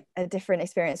a different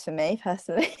experience for me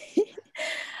personally.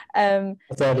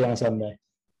 It's early on a Sunday.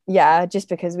 Yeah, just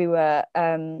because we were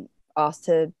asked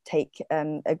to take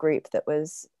a group that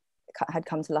had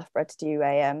come to Loughborough to do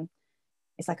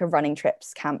it's like a running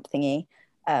trips camp thingy.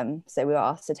 So we were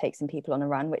asked to take some people on a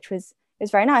run, which was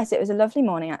very nice. It was a lovely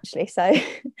morning actually, so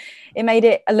it made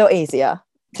it a lot easier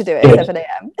to do it at 7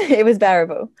 a.m. It was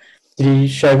bearable. Did you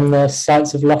show them the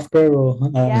sights of Loughborough?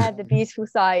 Or, Yeah, the beautiful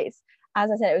sights.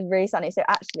 As I said, it was really sunny. So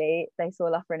actually, they saw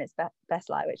Loughborough in its best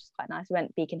light, which is quite nice. We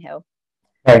went Beacon Hill.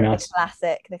 Very nice. The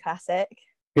classic.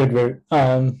 Good route.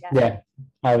 Yeah,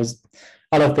 I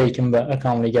love Beacon, but I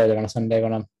can't really go there on a Sunday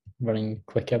when I'm running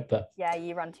quicker. But yeah,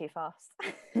 you run too fast.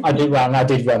 I did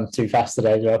run too fast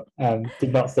today as well.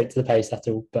 Did not stick to the pace at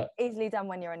all. But easily done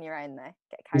when you're on your own, though.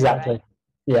 Get carried exactly. away.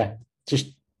 Yeah,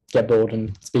 just get bored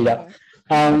and speed up.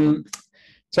 So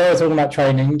we're talking about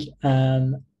training.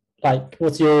 Like,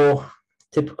 what's your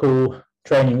typical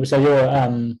training? So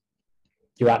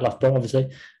you're at Loughborough, obviously.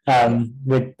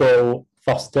 With Bill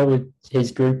Foster, with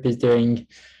his group, is doing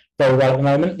very well at the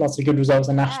moment. Lots of good results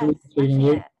on national, including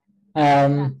you.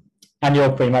 And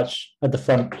you're pretty much at the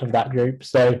front of that group.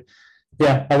 So,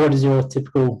 yeah, what does your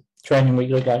typical training week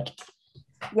look like?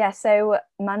 Yeah, so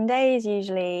Monday is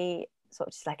usually sort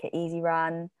of just like an easy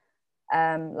run,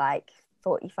 like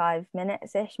 45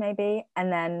 minutes-ish maybe.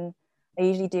 And then I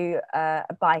usually do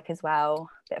a bike as well,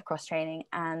 a bit of cross training.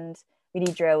 And we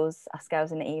do drills, us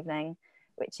girls, in the evening,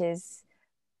 which is,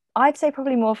 I'd say,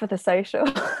 probably more for the social.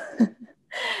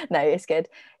 No, it's good.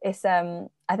 It's I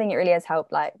think it really has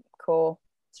helped, like, core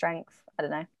strength. I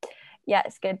don't know. Yeah,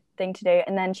 it's a good thing to do.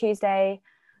 And then Tuesday,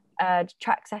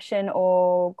 track session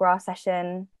or grass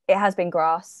session. It has been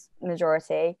grass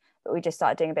majority, but we just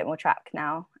started doing a bit more track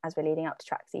now as we're leading up to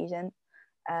track season,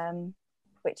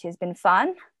 which has been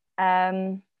fun.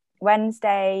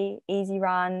 Wednesday, easy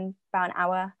run, about an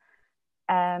hour.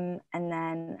 And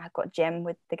then I've got gym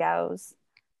with the girls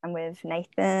and with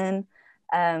Nathan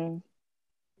and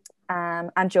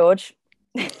George.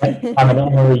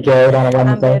 I'm really good on a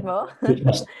Wednesday.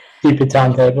 Stupid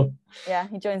timetable. Yeah,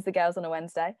 he joins the girls on a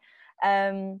Wednesday.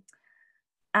 And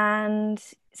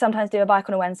sometimes do a bike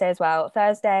on a Wednesday as well.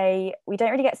 Thursday, we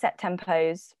don't really get set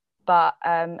tempos, but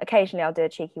occasionally I'll do a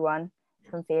cheeky one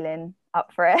if I'm feeling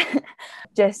up for it.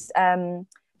 Just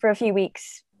for a few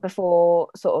weeks before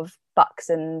sort of Bucks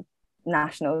and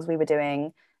Nationals, we were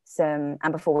doing some,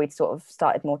 and before we'd sort of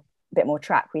started a bit more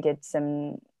track, we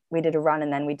did a run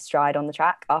and then we'd stride on the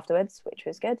track afterwards, which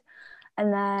was good.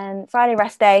 And then Friday,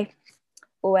 rest day,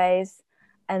 always.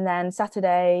 And then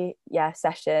Saturday,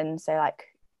 session. So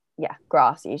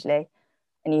grass usually,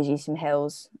 and usually some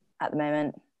hills at the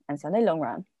moment. And Sunday, long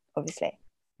run, obviously.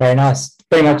 Very nice.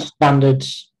 Pretty much standard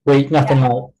week, nothing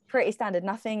like. Pretty standard,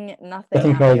 nothing out of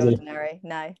the ordinary.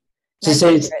 No.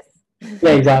 Yeah,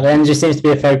 exactly. And just seems to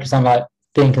be a focus on like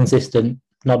being consistent,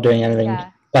 not doing anything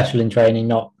special in training,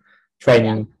 not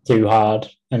training too hard,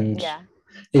 and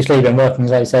it's really been working.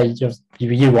 As I say,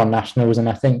 you won nationals, and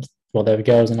I think there were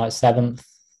girls in like 7th,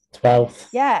 12th.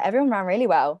 Yeah, everyone ran really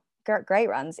well. Great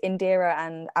runs. Indira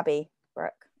and Abby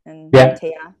Brooke and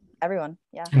Tia, everyone.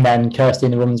 Yeah. And then Kirsty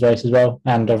in the women's race as well,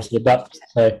 and obviously the Bucks.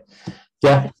 So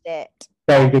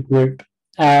very good group.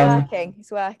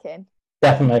 It's working.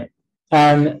 Definitely.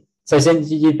 So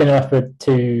since you've been up for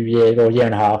 2 years or year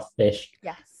and a half-ish,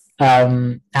 yes.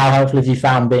 How helpful have you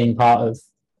found being part of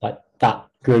like that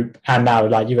group? And now,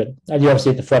 like you're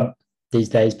obviously at the front these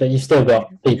days, but you've still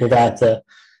got people there to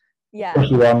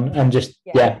push you on and just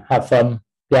have fun.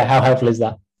 Yeah, how helpful is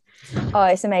that? Oh,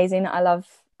 it's amazing. I love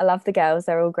the girls.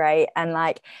 They're all great, and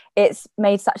like it's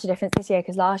made such a difference this year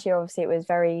because last year obviously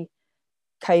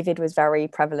COVID was very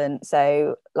prevalent,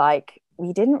 so like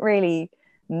we didn't really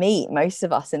meet, most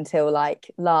of us, until like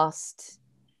last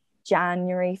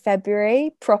January,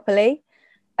 February properly,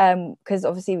 because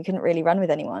obviously we couldn't really run with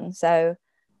anyone. So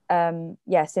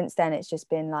since then it's just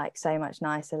been like so much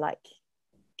nicer, like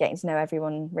getting to know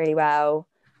everyone really well.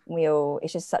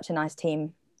 It's just such a nice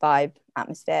team vibe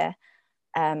atmosphere,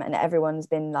 and everyone's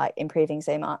been like improving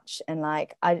so much, and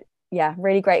like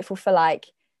really grateful for like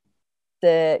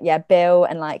Bill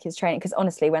and like his training, because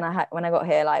honestly when I got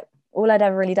here, like all I'd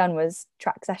ever really done was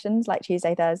track sessions like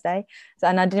Tuesday, Thursday. So,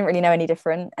 and I didn't really know any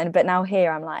different. But now here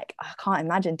I'm like, I can't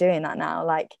imagine doing that now.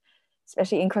 Like,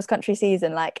 especially in cross country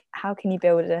season, like how can you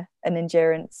build an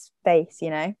endurance base, you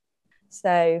know?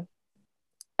 So,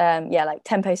 like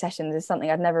tempo sessions is something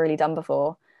I'd never really done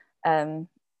before. And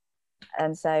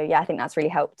so yeah, I think that's really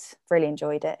helped. Really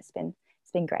enjoyed it. It's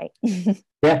been great.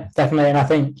 Yeah, definitely. And I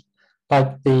think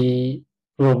like we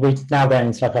now going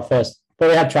into like our first, well,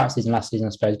 we had track season last season,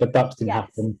 I suppose, but Bucks didn't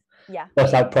happen. Yeah.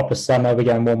 It's like proper summer, we're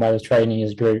going warm weather training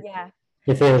as a group. Yeah.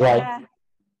 It feels like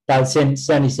since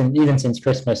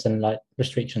Christmas, and like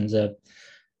restrictions are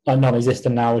like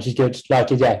non-existent now, which is good.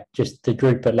 Like, yeah, just the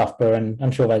group at Loughborough, and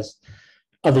I'm sure there's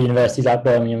other universities like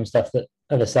Birmingham and stuff that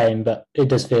are the same, but it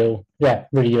does feel,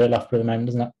 really good at Loughborough at the moment,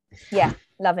 doesn't it? Yeah,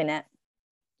 loving it.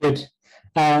 Good.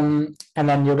 And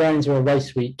then you're going to a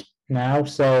race week now,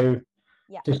 so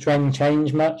does training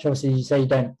change much? Obviously, you say you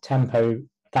don't tempo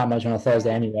that much on a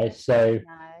Thursday anyway, so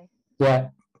yeah.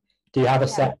 Do you have a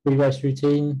set pre-race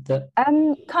routine that?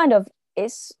 Kind of.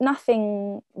 It's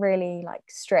nothing really like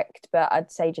strict, but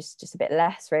I'd say just a bit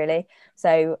less really.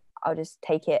 So I'll just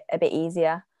take it a bit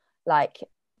easier, like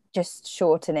just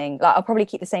shortening. Like I'll probably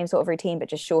keep the same sort of routine, but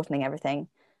just shortening everything.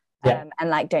 And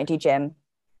like don't do gym.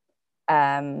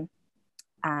 And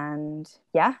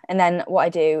then what I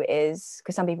do is,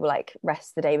 because some people like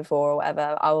rest the day before or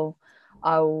whatever,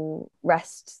 I'll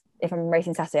rest. If I'm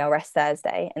racing Saturday, I'll rest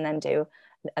Thursday and then do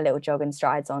a little jog and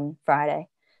strides on Friday.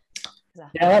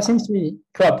 Yeah, that seems to be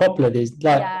quite popular. I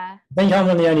think I'm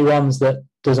one of the only ones that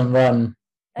doesn't run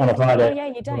on a Friday. Oh yeah,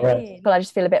 you don't. But I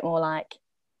just feel a bit more like,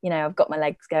 I've got my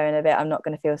legs going a bit. I'm not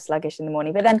going to feel sluggish in the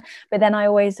morning. But then I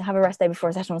always have a rest day before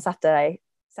a session on Saturday.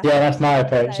 Yeah, that's my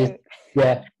approach. So,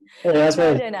 that's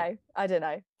really, I don't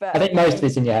know. But I think most of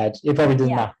it's in your head. It probably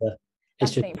doesn't matter.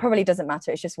 It probably doesn't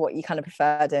matter. It's just what you kind of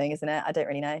prefer doing, isn't it? I don't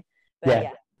really know.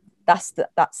 But that's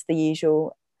the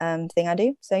usual thing I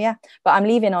do. So yeah, but I'm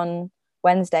leaving on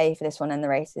Wednesday for this one, and the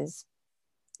race is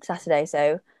Saturday.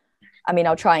 So I mean,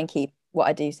 I'll try and keep what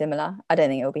I do similar. I don't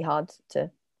think it'll be hard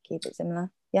to keep it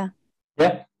similar. Yeah,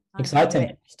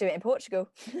 exciting. Just do it in Portugal.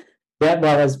 Well,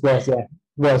 there's worse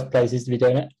places to be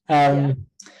doing it.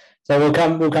 So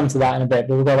we'll come to that in a bit,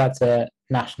 but we'll go back to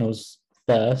nationals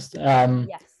first.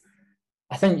 Yes,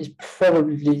 I think it's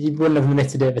probably, you wouldn't have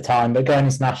admitted it at the time, but going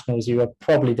into nationals, you were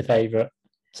probably the favourite.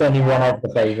 Certainly one of the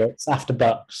favourites after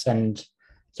Bucks, and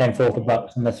came fourth of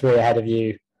Bucks, and the three ahead of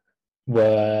you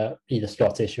were either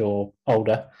Scottish or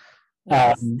older.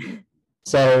 Yes.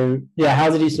 So yeah, how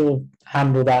did you sort of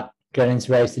handle that going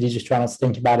into race? Did you just try not to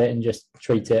think about it and just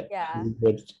treat it? Yeah.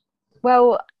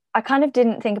 Well, I kind of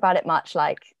didn't think about it much,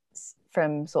 like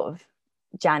from sort of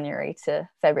January to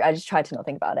February. I just tried to not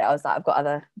think about it. I was like, I've got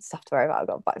other stuff to worry about. I've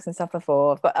got Bucks and stuff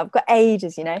before. I've got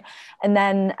ages, And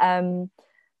then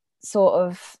sort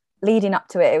of leading up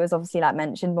to it, it was obviously like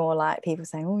mentioned more, like people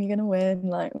saying, "Oh, you're gonna win,"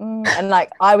 like, and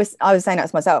like I was saying that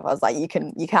to myself. I was like, you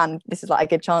can. This is like a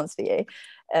good chance for you,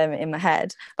 in my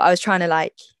head. But I was trying to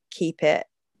like keep it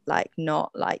like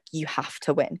not like you have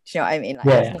to win. Do you know what I mean?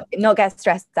 Like, not get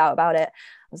stressed out about it.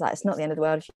 I was like, it's not the end of the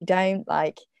world if you don't,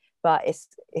 like, but it's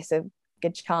a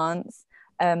good chance.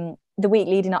 The week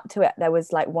leading up to it, there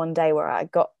was like one day where I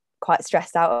got quite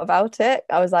stressed out about it.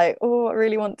 I was like, oh, I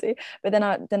really want to, but then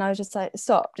I was just like,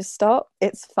 stop,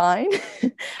 it's fine.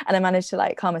 And I managed to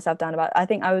like calm myself down about it. I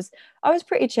think I was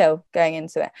pretty chill going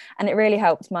into it, and it really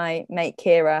helped. My mate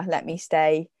Kira let me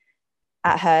stay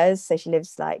at hers, so she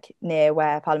lives like near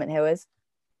where Parliament Hill is,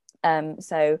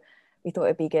 so we thought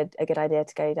it'd be a good idea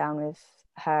to go down with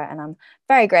her, and I'm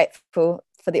very grateful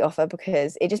for the offer,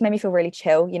 because it just made me feel really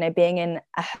chill, being in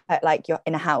like you're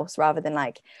in a house rather than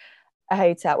like a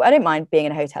hotel. Well, I don't mind being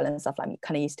in a hotel and stuff, like I'm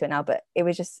kind of used to it now, but it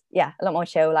was just a lot more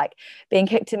chill, like being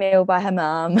cooked a meal by her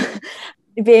mum,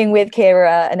 being with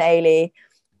Kira and Ailey,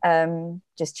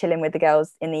 just chilling with the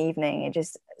girls in the evening.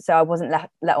 So I wasn't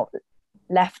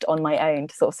left on my own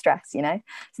to sort of stress, so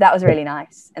that was really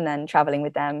nice. And then traveling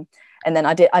with them, and then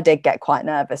I did get quite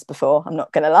nervous before, I'm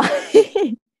not gonna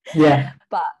lie.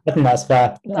 But I think that's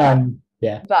fair.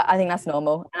 But I think that's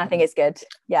normal, and I think it's good.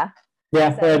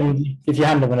 So, if you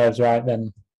handle the nerves right,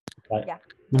 then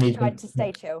you need to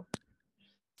stay chill.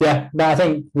 No, I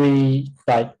think we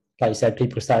like you said,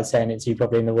 people started saying it to you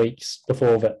probably in the weeks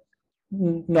before that,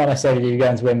 not necessarily you were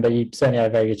going to win, but you certainly had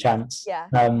a very good chance.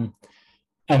 And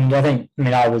I think,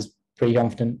 I was pretty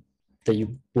confident that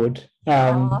you would.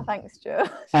 Thanks, Joe.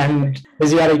 And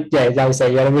as you had like I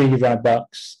say, you had a really good run of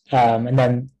Bucks, and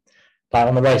then like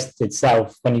on the race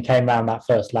itself, when you came around that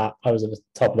first lap, I was at the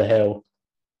top of the hill.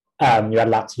 You had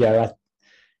a lap to go.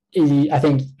 I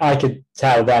think I could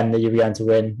tell then that you were going to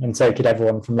win, and so could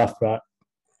everyone from Loughborough.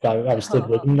 I was stood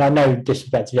with. No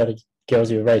disrespect to the other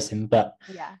girls who were racing, but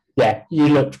you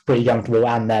looked pretty comfortable,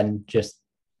 and then just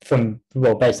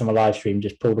based on the live stream,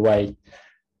 just pulled away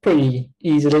pretty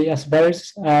easily, I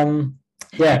suppose.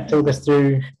 yeah, talk us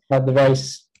through like the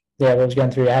race. Yeah, what was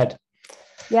going through your head?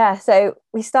 Yeah, so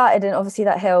we started, and obviously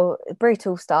that hill,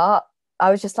 brutal start. I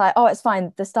was just like, oh, it's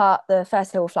fine. The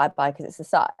first hill will fly by because it's the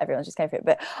start. Everyone's just going for it.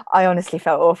 But I honestly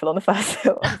felt awful on the first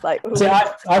hill. I was like, See, I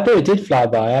thought it did fly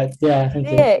by. I think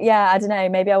yeah, I don't know.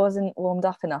 Maybe I wasn't warmed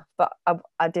up enough, but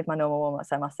I did my normal warm up,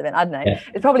 so I must have been. I don't know. Yeah.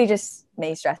 It's probably just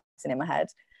me stressing in my head.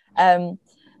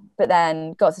 But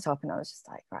then got to the top, and I was just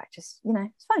like, right, just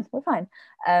it's fine, we're fine.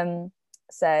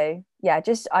 So yeah,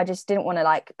 I just didn't want to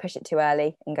like push it too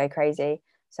early and go crazy.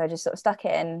 So I just sort of stuck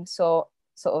it in, saw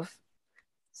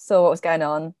what was going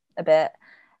on a bit,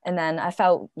 and then I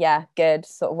felt good.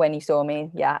 Sort of when you saw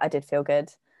me, I did feel good.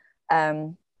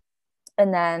 And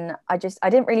then I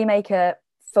didn't really make a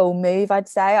full move. I'd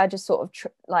say I just sort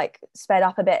of like sped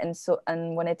up a bit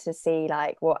and wanted to see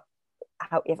like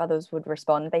how if others would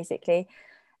respond basically.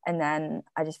 And then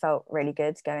I just felt really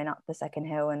good going up the second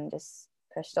hill and just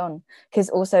pushed on, because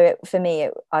also for me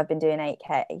I've been doing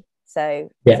 8k, so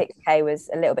 6k was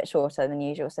a little bit shorter than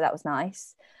usual, so that was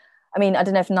nice. I mean, I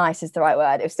don't know if nice is the right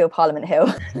word, it was still Parliament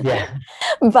Hill.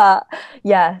 But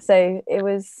yeah, so it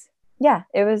was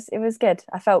good.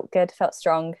 I felt good, felt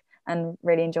strong, and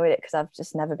really enjoyed it because I've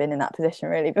just never been in that position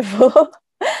really before.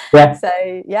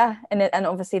 So yeah, and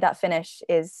obviously that finish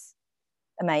is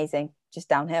amazing, just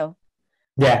downhill.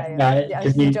 I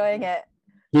was enjoying it.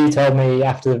 You told me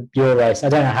after your race, I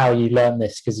don't know how you learned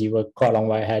this because you were quite a long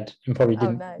way ahead and probably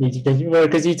didn't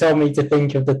because you told me to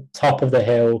think of the top of the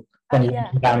hill when you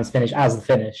come down and finish as the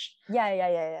finish.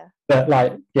 Yeah. But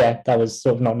that was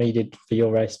sort of not needed for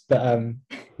your race. But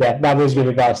that was good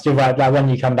advice. You're right, like when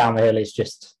you come down the hill, it's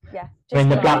just I mean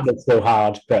the black bit's still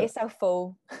hard, but get yourself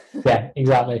full. Yeah,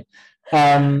 exactly.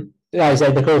 Like I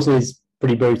say, the course is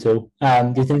pretty brutal.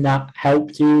 Do you think that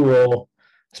helped you, or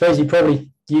I suppose you probably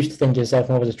used to think of yourself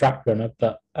more as a track runner,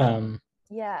 but that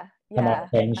might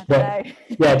have changed. But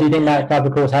do you think that type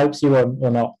of course helps you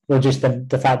or not, or just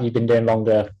the fact that you've been doing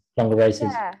longer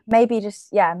races? Maybe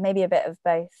a bit of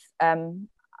both.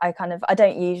 I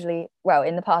don't usually, well,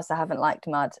 in the past I haven't liked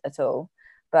mud at all,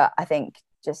 but I think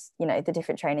just the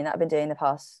different training that I've been doing the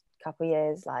past couple of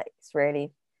years, like it's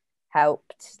really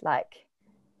helped, like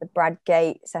the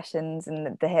Bradgate sessions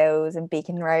and the hills and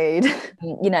Beacon Road,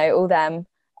 all them.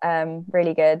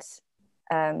 Really good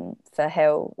for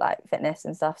hill like fitness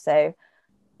and stuff. So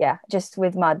just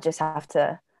with mud, just have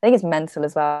to, I think it's mental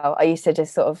as well. I used to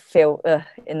just sort of feel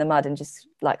in the mud and just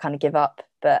like kind of give up,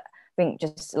 but I think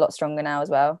just a lot stronger now as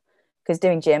well, because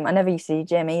doing gym, I never used to do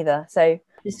gym either, so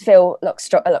just feel a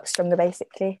lot stronger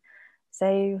basically.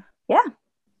 So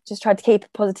just tried to keep a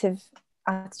positive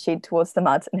attitude towards the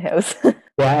mud and hills.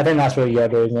 I think that's what you got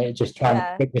to do, isn't it? Just try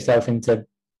and put yourself into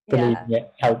believing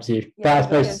it helps you. But I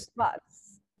suppose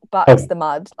bucks the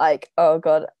mud, like, oh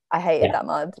god, I hated that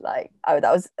mud. Like,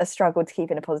 that was a struggle to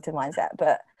keep in a positive mindset.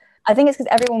 But I think it's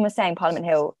because everyone was saying Parliament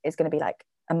Hill is going to be like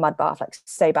a mud bath, like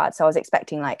so bad. So I was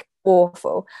expecting like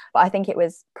awful, but I think it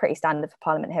was pretty standard for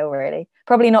Parliament Hill, really.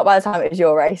 Probably not by the time it was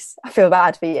your race. I feel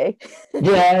bad for you.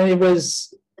 It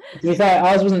was. To be fair,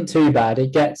 ours wasn't too bad.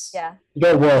 It gets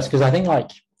worse because I think like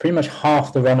pretty much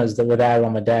half the runners that were there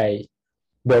on the day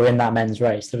were in that men's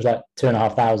race. There was like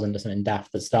 2,500 or something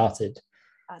daft that started.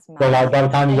 That's mad. So like by the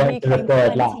time you get to the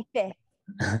third lap,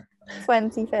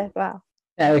 25th. Wow.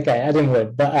 Okay, I didn't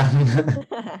win, but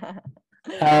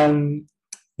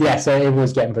so it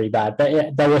was getting pretty bad.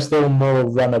 But there were still more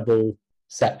runnable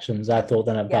sections, I thought,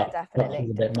 than about. Definitely,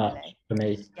 was a bit much for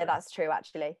me. Yeah, that's true,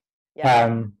 actually.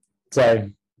 And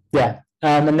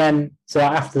then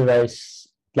after the race,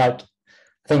 like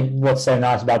I think what's so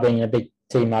nice about being in a big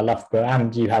team like Loughborough,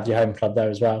 and you have your home club there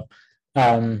as well,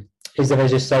 is that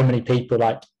there's just so many people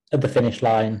like at the finish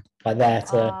line, like there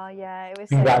to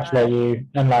congratulate you,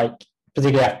 and like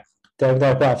particularly there were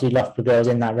quite a few Loughborough girls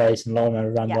in that race, and Lorna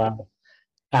ran well,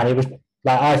 and it was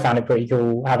like I found it pretty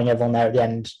cool having everyone there at the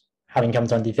end, having come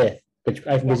 25th, which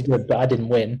I think was good, but I didn't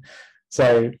win,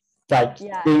 so like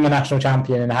being a national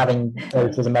champion and having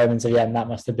those sort of moments at the end, that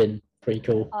must have been pretty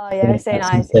cool. It was so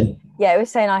nice. It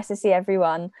was so nice to see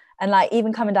everyone, and like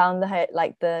even coming down the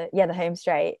home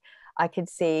straight, I could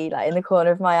see like in the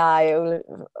corner of my eye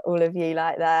all of you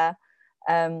like there,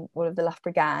 all of the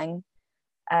Loughborough gang,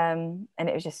 and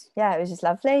it was just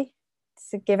lovely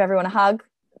to give everyone a hug.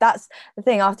 That's the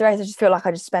thing, after race I just feel like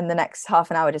I just spend the next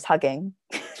half an hour just hugging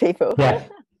people.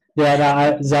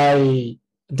 Zoe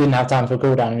didn't have time for a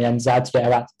cool down in the end, so I had to get her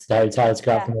back to the hotel to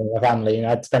go out with my family, and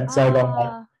I'd spent so long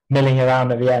like milling around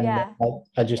at the end that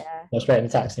I just got straight in the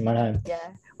taxi and went home.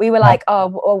 We were like,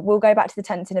 we'll go back to the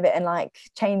tent in a bit and like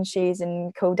change shoes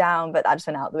and cool down, but that just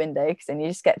went out the window because then you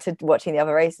just get to watching the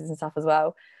other races and stuff as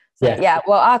well. So, Yeah. yeah.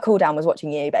 Well, our cool down was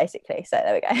watching you basically. So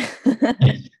there we go.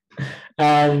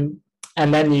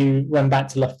 And then you went back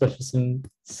to Loughborough for some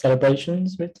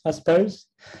celebrations, which I suppose.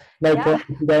 No Yeah. point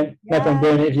if you don't. No Yeah. point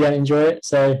doing it if you don't enjoy it.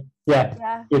 So yeah,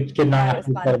 Yeah. good night Yeah, it was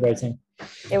after fun. celebrating.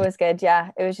 It was good.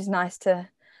 Yeah, it was just nice to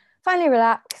finally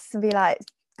relax and be like,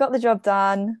 got the job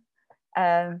done,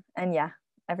 and yeah,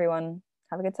 everyone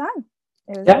have a good time.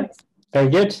 It was Yeah. nice. Very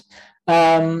good.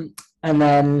 And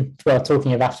then, well,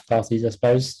 talking of after parties, I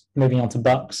suppose, moving on to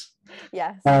Bucks.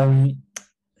 Yes.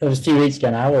 It was a few weeks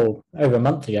ago now, or over a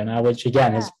month ago now, which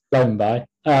again has flown by.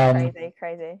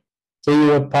 Crazy. So you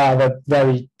were part of a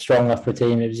very strong Loughborough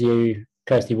team. It was you,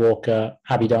 Kirsty Walker,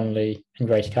 Abby Donnelly, and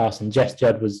Grace Carson. Jess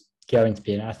Judd was going to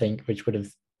be in it, I think, which would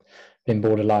have been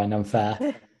borderline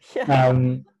unfair. Yeah.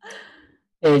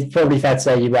 It's probably fair to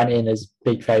say you went in as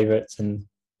big favourites, and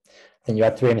I think you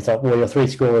had three in the top. Well, your three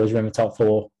scorers were in the top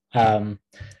four. Showed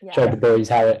the boys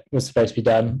how it was supposed to be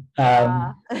done.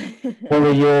 What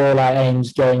were your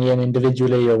aims going in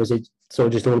individually, or was it sort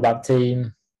of just all about the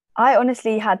team? I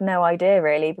honestly had no idea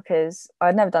really, because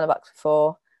I'd never done a Bucks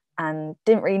before and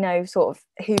didn't really know sort of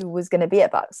who was going to be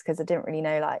at Bucks, because I didn't really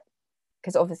know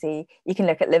because obviously you can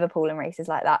look at Liverpool and races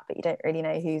like that, but you don't really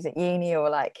know who's at uni or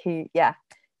who.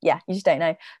 You just don't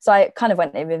know. So I kind of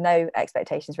went in with no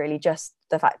expectations really, just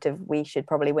the fact of we should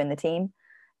probably win the team,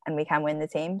 and we can win the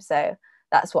team. So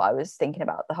that's what I was thinking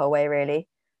about the whole way really.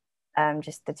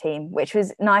 Just the team, which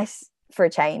was nice for a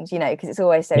change, because it's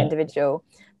always so individual,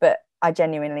 but I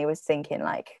genuinely was thinking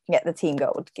get the team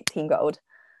gold,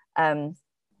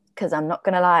 because I'm not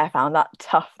gonna lie, I found that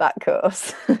tough, that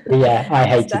course. Yeah, I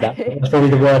hated that. It's probably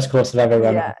the worst course I've ever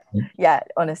run. Yeah,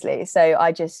 honestly. So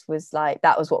I just was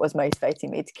that was what was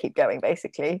motivating me to keep going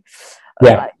basically.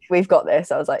 We've got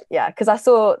this. I was because I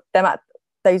saw them at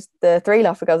the three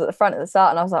Loughborough girls at the front at the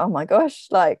start, and I was like, oh my gosh,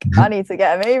 I need to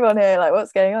get a move on here,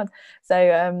 what's going on?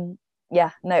 So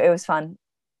it was fun.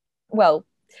 Well,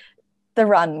 the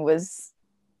run was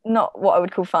not what I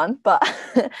would call fun, but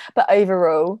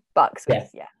overall Bucks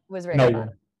was really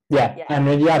fun. Yeah, and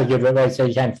then you had a good race, so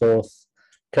you came fourth.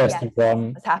 Kirsty won.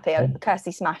 I was happy.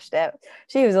 Kirsty smashed it.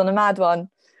 She was on a mad one.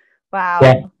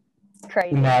 Wow.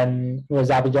 Crazy. And then was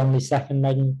Abby Donnelly second,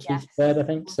 Megan Keith third, I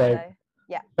think. So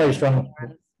very strong.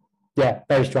 Yeah,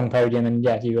 very strong podium, and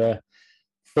you were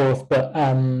fourth. But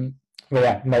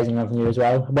amazing run from you as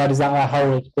well. Where does that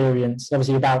whole experience?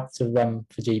 Obviously, you're about to run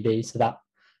for GB, so that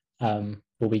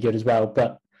will be good as well.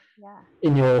 But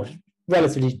in your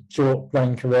relatively short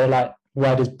running career,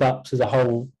 where does Bucks as a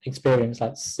whole experience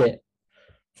sit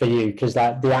for you? Because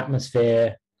the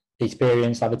atmosphere, the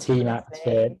experience, the team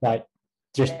atmosphere,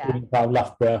 just being about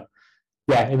Loughborough,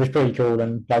 it was pretty cool.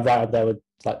 And right up there with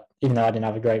even though I didn't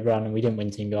have a great run and we didn't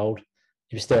win team gold,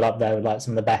 it was still up there with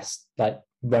some of the best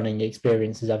running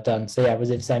experiences I've done. So was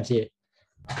it the same to you?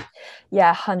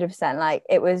 Yeah, 100%.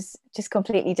 It was just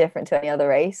completely different to any other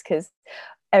race, because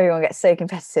everyone gets so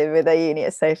competitive with their uni.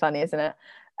 It's so funny, isn't it?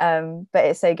 But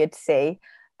it's so good to see.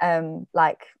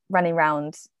 Running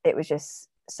around, it was just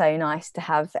so nice to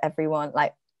have everyone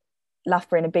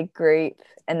Loughborough in a big group,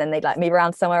 and then they'd move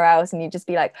around somewhere else, and you'd just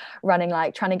be running,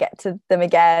 trying to get to them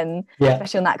again,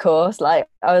 especially on that course. I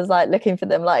was looking for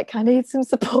them, I need some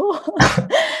support.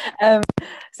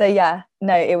 So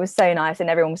it was so nice, and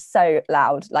everyone was so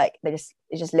loud, it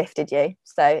just lifted you.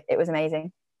 So it was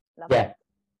amazing. Loved it.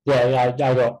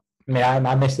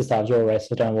 I missed the start of your race.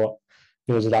 I don't know what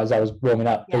it was as I was warming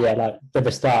up, but at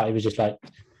the start it was just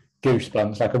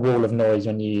goosebumps, a wall of noise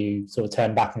when you sort of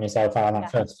turn back on yourself out on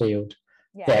that first field.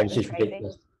 It was just crazy.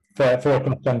 Ridiculous for a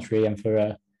cross country, and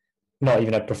for not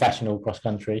even a professional cross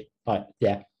country.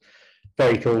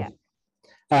 Very cool.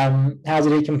 How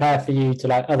did it compare for you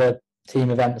to other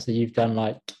team events that you've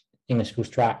done, English Schools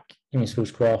Track, English Schools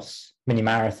Cross, mini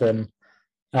marathon?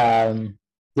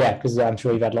 Because I'm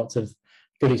sure you've had lots of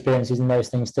good experiences in those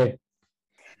things too.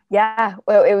 Yeah,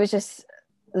 well, it was just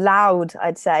loud,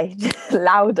 I'd say.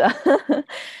 Louder.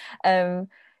 Never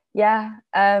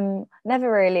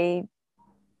really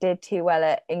did too well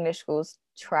at English Schools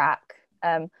Track,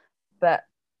 but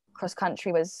cross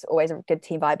country was always a good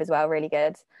team vibe as well, really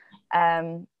good.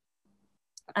 And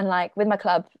with my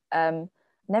club,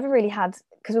 never really had,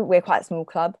 because we're quite a small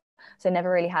club, so never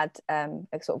really had a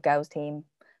sort of girls team.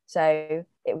 So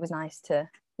it was nice to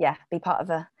be part of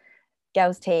a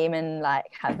girls team and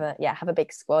have a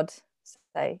big squad.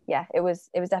 So it was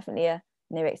definitely a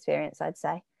new experience, I'd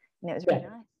say, and it was really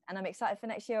nice. And I'm excited for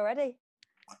next year already.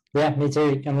 Yeah, me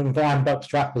too. I'm glad Bucks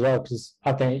Track as well, because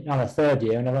I've been on a third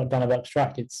year and I've not done a Bucks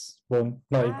Track. It's not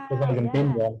even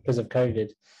been one because of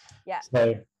COVID. Yeah.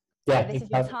 So this is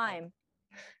your time.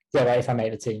 Yeah, well, if I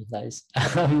make the team, that is.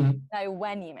 No,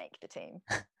 when you make the team.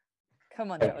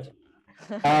 Come on, George.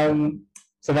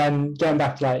 So then going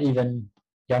back to like even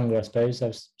younger, I suppose. I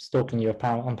was stalking you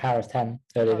on Power of 10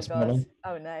 earlier this morning.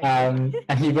 Oh no. And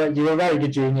you were a very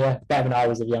good junior, better than I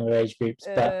was of younger age groups.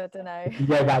 But don't know. if you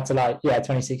go back to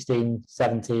 2016,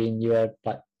 17, you were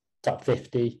like top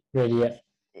 50 really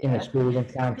in the schools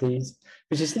and counties,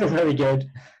 which is still very good.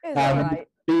 It was all right.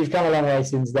 But you've come a long way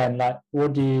since then. Like,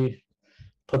 what do you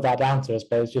put that down to? I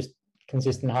suppose just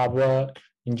consistent hard work,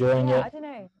 enjoying it. I don't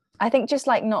know. I think just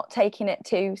like not taking it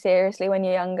too seriously when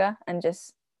you're younger, and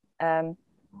just I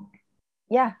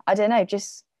don't know,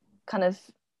 just kind of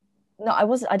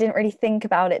I didn't really think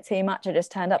about it too much. I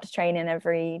just turned up to training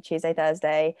every Tuesday,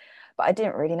 Thursday, but I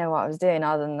didn't really know what I was doing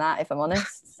other than that, if I'm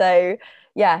honest. So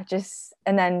yeah, just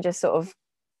sort of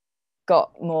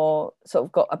got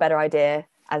a better idea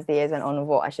as the years went on of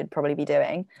what I should probably be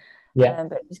doing.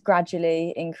 But just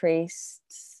gradually increased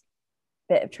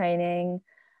bit of training.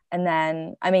 And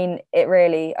then, I mean, I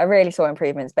really saw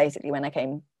improvements basically when I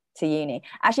came to uni.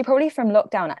 Actually, probably from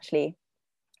lockdown,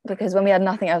 because when we had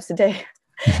nothing else to do,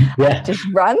 just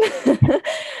run.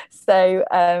 So,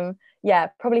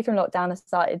 probably from lockdown, I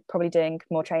started probably doing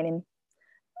more training,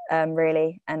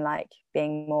 really, and like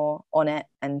being more on it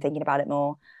and thinking about it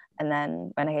more. And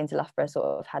then when I came to Loughborough,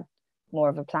 sort of had more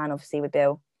of a plan, obviously, with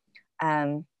Bill.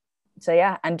 And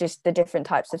just the different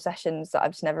types of sessions that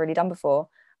I've just never really done before.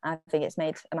 I think it's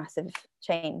made a massive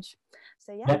change.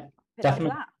 So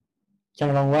definitely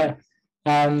come a long way.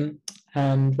 And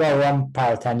well, we're on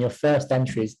Power 10. Your first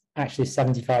entry is actually a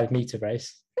 75-meter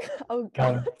race. Oh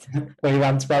god! Where you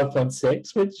ran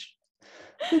 12.6, which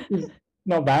is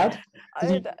not bad. I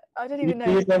don't even know.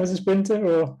 Did you know as a sprinter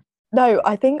or? No,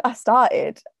 I think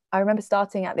I remember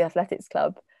starting at the athletics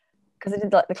club because I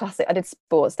did like the classic. I did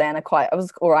sports day and I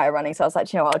was all right at running, so I was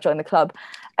like, you know what, I'll join the club.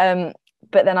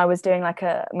 But then I was doing like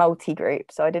a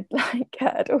multi-group, so I did like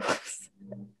hurdles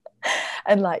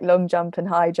and like long jump and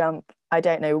high jump. I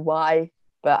don't know why,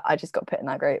 but I just got put in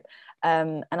that group.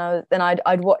 And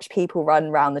I'd watch people run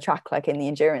around the track like in the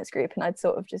endurance group, and I'd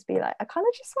sort of just be like, I kind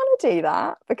of just want to do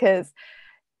that because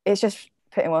it's just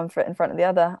putting one foot in front of the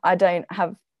other. I don't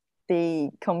have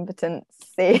the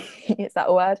competency, is that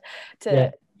a word,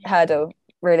 to hurdle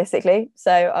realistically.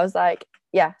 So I was like,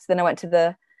 so then I went to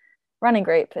the running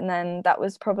group, and then that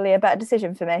was probably a better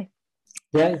decision for me.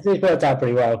 It worked out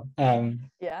pretty well.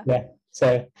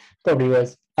 So probably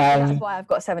was. That's why I've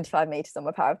got 75 meters on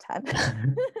my Power of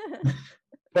 10.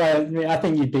 Well, I mean, I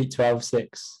think you beat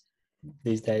 12.6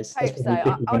 these days. Hope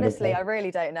so. Honestly, I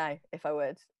really don't know if I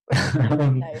would.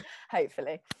 No,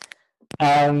 hopefully.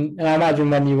 And I imagine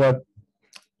when you were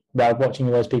watching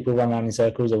those people run around in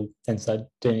circles or then start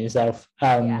doing it yourself,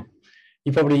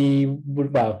 you probably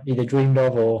would either dreamed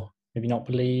of or maybe not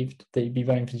believed that you'd be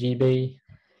running for GB.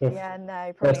 No,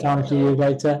 probably first time a few years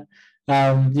later.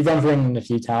 You've run for England a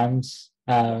few times,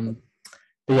 but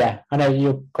I know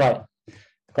you're quite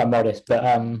modest. But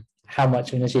how much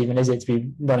of an achievement is it to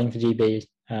be running for GB?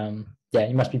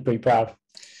 You must be pretty proud.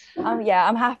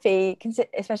 I'm happy,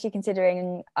 especially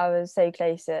considering I was so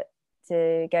close to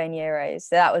going Euros.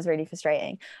 So that was really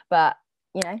frustrating. But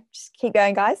just keep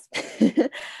going, guys. So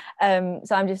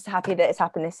I'm just happy that it's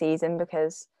happened this season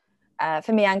because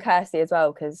for me and Kirsty as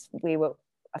well, because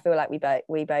I feel like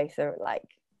we both are like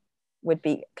would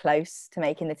be close to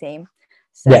making the team.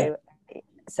 So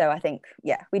I think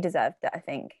we deserved it. I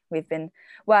think we've been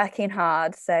working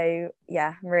hard. So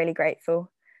I'm really grateful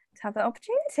to have that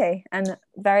opportunity and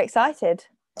very excited.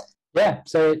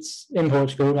 So it's in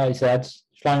Portugal, like you said,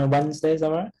 flying on Wednesday, is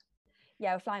that right?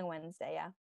 We're flying Wednesday,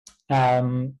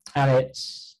 and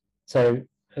it's so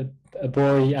a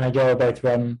boy and a girl both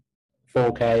run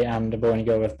 4K, and a boy and a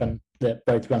girl that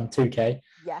both run 2K.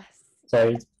 Yes.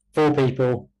 So 4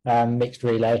 people, mixed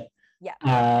relay.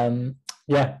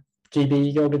 GB,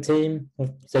 you got a good team.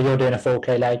 So you're doing a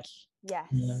 4K leg. Yes.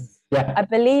 I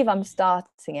believe I'm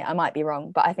starting it. I might be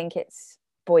wrong, but I think it's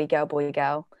boy, girl.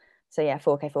 So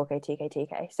 4K, 2K,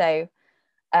 2K. So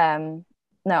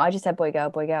no, I just said boy,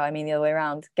 girl. I mean the other way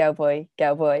around. Girl, boy.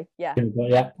 Yeah.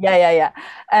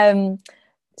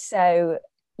 So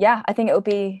I think it will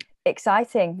be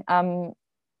exciting. I'm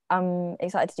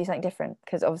excited to do something different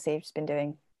because obviously I've just been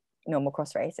doing normal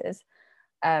cross races,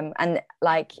 and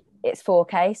like it's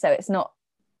 4K, so it's not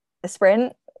a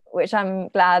sprint, which I'm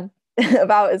glad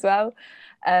about as well.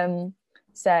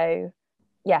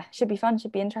 Should be fun,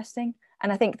 should be interesting.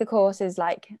 And I think the course is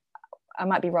like, I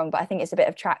might be wrong, but I think it's a bit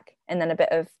of track and then a bit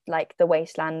of like the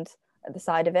wasteland at the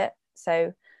side of it,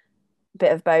 so a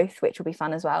bit of both, which will be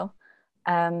fun as well.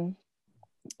 Can't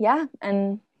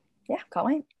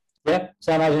wait. Yeah,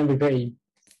 so I imagine it'll be pretty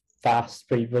fast,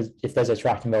 if there's a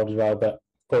track involved as well. But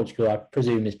Portugal, I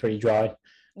presume, is pretty dry.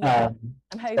 Yeah,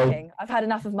 I'm hoping. I've had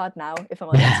enough of mud now, if I'm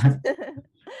honest.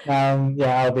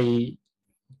 Yeah, I'll be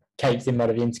caked in mud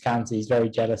of Intercountry. He's very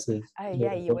jealous of. Oh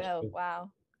yeah, you will.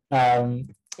 Wow.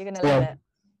 You're gonna So, love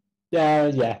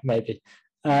it. yeah, maybe.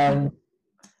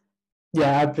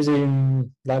 Yeah, I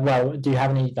presume. Like, well, do you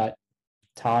have any like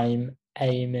time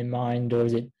aim in mind, or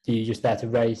do you just there to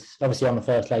race? Obviously, on the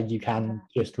first leg, you can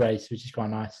just race, which is quite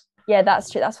nice. Yeah, that's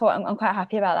true. That's what I'm quite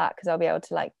happy about that, because I'll be able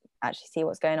to like actually see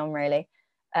what's going on really.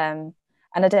 And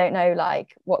I don't know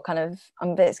like what kind of, I'm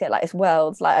a bit scared, like it's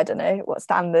worlds, like I don't know what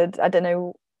standard, I don't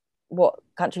know what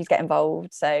countries get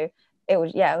involved, so it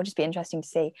will just be interesting to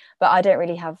see. But I don't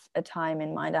really have a time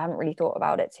in mind. I haven't really thought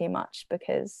about it too much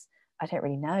because I don't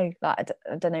really know, like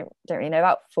I don't really know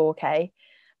about 4K.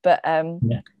 But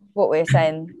what we were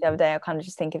saying the other day, I kind of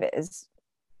just think of it as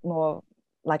more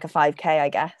like a 5K, I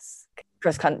guess,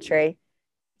 cross country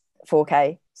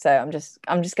 4K. So I'm just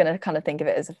going to kind of think of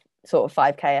it as a sort of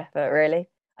 5K effort, really,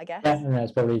 I guess. Yeah, and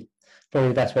that's probably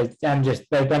the best way. And just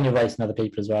when you're racing other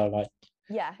people as well, like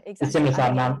yeah, exactly. It's similar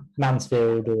to like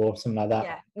Mansfield or something like that.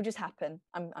 Yeah, will just happen.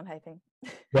 I'm hoping.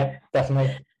 Yeah,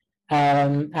 definitely.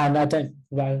 And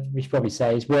we should probably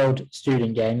say it's World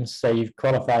Student Games. So you've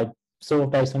qualified sort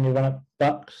of based on your run-up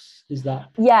bucks. Is that?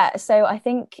 Yeah. So I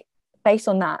think based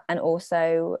on that, and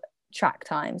also track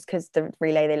times, because the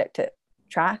relay they looked at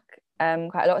track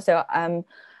quite a lot. So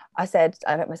I said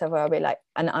I put myself where I'll be like,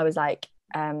 and I was like,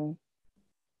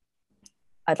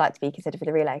 I'd like to be considered for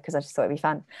the relay because I just thought it'd be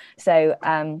fun. So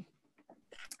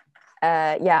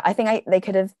yeah, I think they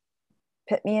could have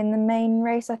put me in the main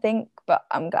race, I think, but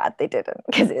I'm glad they didn't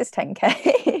because it's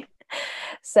 10K.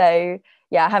 So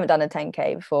yeah, I haven't done a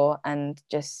 10K before, and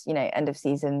just, you know, end of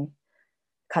season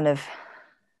kind of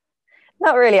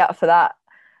not really up for that.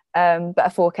 But a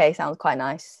 4K sounds quite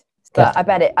nice. But I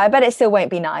bet it still won't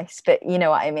be nice, but you know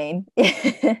what I mean.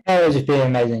 It would just be an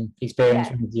amazing experience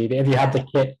with you. But have you had the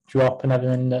kit drop and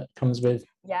everything that comes with?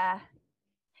 Yeah,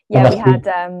 we had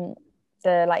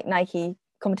the like Nike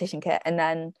competition kit, and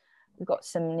then we've got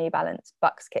some New Balance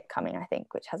Bucks kit coming, I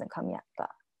think, which hasn't come yet. But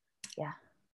yeah,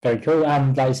 very cool.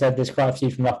 And like you said, there's quite a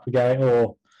few from Loughborough,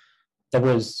 or there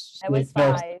was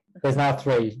 5. There's now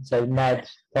 3. So Ned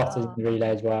Potter's in the relay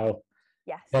as well.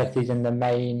 Yes. Kirsty's in the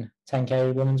main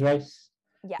 10K women's race.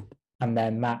 Yeah. And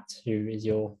then Matt, who is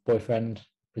your boyfriend,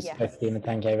 was supposed to be in the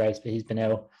 10K race, but he's been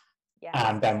ill. Yeah.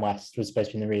 And Ben West was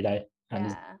supposed to be in the relay and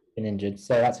has been injured.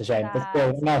 So that's a shame. But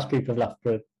still, a nice group of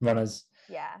Loughborough runners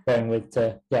going with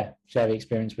to share the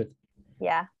experience with.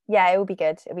 Yeah, it will be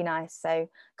good. It'll be nice. So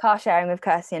car sharing with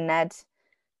Kirsty and Ned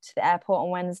to the airport on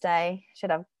Wednesday.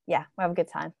 We'll have a good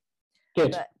time.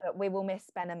 Good. But we will miss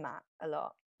Ben and Matt a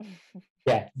lot.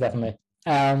 Yeah, definitely.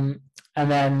 And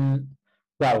then,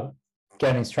 well,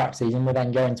 going into track season, we're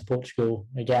then going to Portugal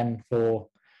again for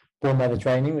warm weather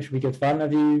training, which will be good fun.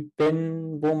 Have you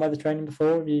been warm weather training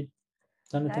before? Have you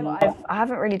done anything like that? I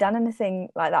haven't really done anything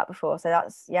like that before, so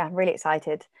that's really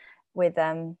excited with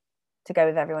to go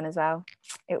with everyone as well.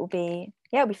 It'll be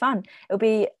fun. It'll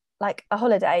be like a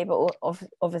holiday, but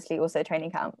obviously also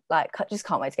training camp. Like, just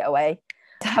can't wait to get away.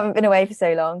 I haven't been away for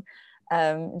so long.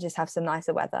 Just have some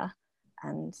nicer weather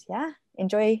and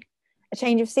enjoy a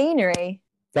change of scenery.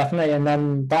 Definitely. And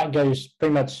then that goes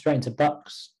pretty much straight into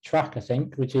Bucks track, I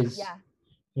think, which is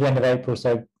the end of April.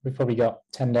 So we've probably got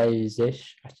 10 days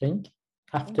ish, I think,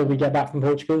 after we get back from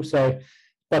Portugal. So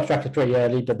Bucks track is pretty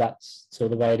early, but that's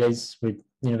sort of the way it is with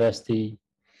university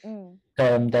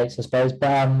dates, I suppose.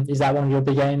 But is that one of your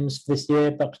big aims for this year,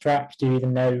 Bucks track? Do you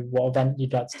even know what event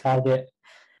you'd like to target?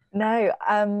 No.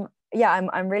 I'm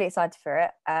really excited for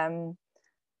it.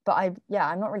 But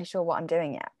I'm not really sure what I'm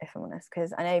doing yet, if I'm honest,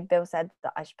 because I know Bill said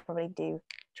that I should probably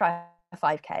try a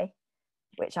 5K,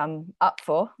 which I'm up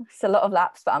for. It's a lot of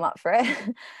laps, but I'm up for it.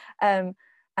 And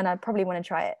I probably want to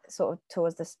try it sort of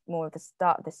towards more of the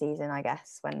start of the season, I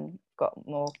guess, when we've got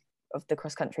more of the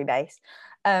cross country base.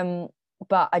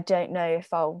 But I don't know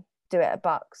if I'll do it at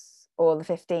Bucks or the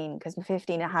 15, because the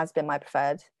 15 has been my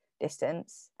preferred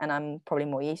distance and I'm probably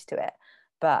more used to it.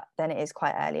 But then it is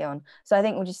quite early on, so I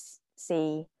think we'll just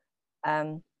see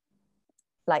how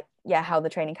the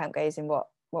training camp goes and what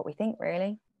we think,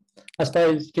 really. I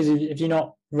suppose, because if you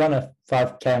not run a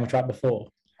 5K on the track before,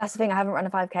 that's the thing, I haven't run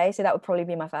a 5K, so that would probably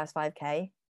be my first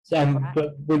 5K.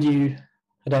 But would you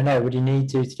need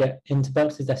to get into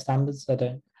Bucks? Is there standards?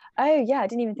 I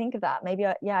didn't even think of that. Maybe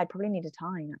I'd probably need a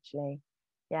time, actually.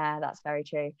 Yeah, that's very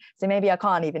true. So maybe I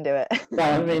can't even do it.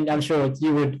 Well, I mean, I'm sure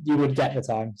you would get the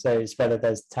time. So it's whether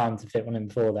there's time to fit one in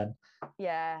before then.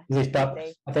 Yeah.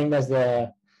 I think there's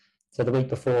the So the week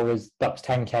before was Bucks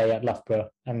 10K at Loughborough,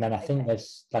 and then I think Okay.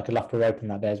 there's like a Loughborough Open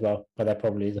that day as well, but there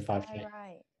probably is a 5K. Oh,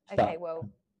 right. But- Okay, well,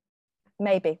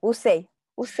 maybe. We'll see.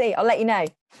 I'll let you know.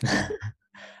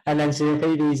 And then so the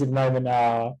PBs at the moment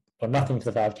are, well, nothing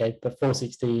for the 5K, but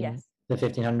 416, Yes. the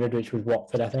 1500, which was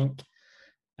Watford, I think.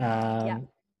 Yeah.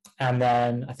 And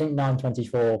then I think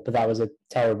 924, but that was a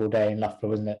terrible day in Loughborough,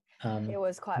 wasn't it? It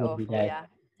was quite Would be awful, day. yeah.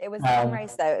 It was a fun Um,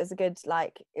 race though. It was a good,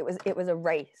 like, it was a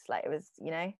race, like it was,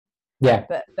 Yeah,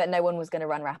 but no one was going to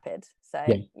run rapid. So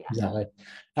Yeah. yeah. exactly.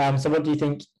 So what do you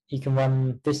think you can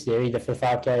run this year, either for the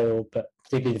 5K or, but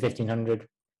particularly the 1500,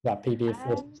 that PB of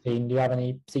 416? Do you have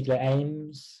any particular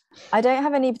aims? I don't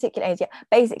have any particular aims yet.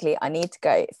 Basically, I need to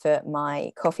go for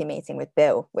my coffee meeting with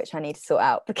Bill, which I need to sort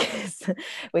out because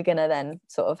we're going to then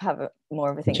sort of have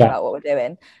more of a think Chat. about what we're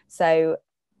doing. So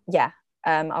yeah,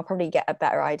 I'll probably get a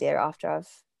better idea after I've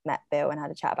met Bill and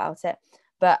had a chat about it.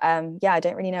 But yeah, I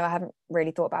don't really know. I haven't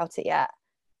really thought about it yet.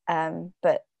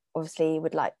 But obviously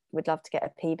would love to get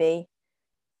a PB,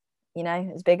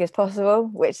 as big as possible,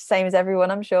 which same as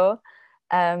everyone, I'm sure.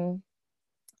 And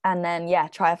then yeah,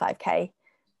 try a 5K,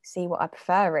 see what I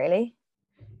prefer really.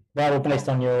 Well, based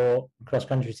on your cross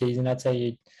country season, I'd say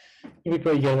you'd be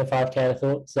pretty good at the 5K, I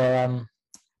thought. So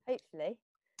Hopefully.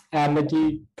 but do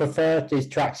you prefer these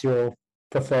tracks your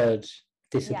preferred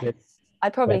discipline? Yes,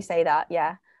 I'd probably Yeah. say that,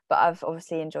 yeah. But I've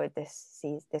obviously enjoyed this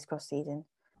cross season.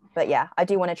 But yeah, I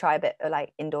do want to try a bit of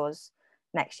like indoors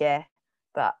next year.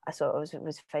 But I sort of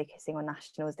was focusing on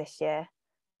nationals this year.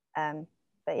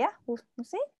 But yeah, we'll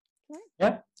see.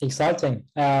 Yeah, exciting.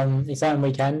 Exciting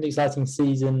weekend, exciting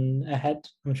season ahead,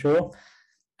 I'm sure.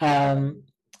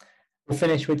 We'll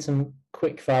finish with some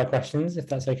quick fire questions, if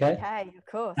that's okay. Okay, of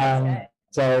course. Let's go.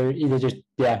 So either just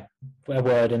a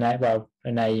word,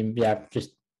 a name,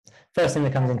 just first thing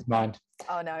that comes into mind.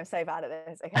 Oh no, I'm so bad at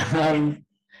this. Okay.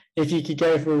 If you could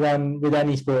go for a run with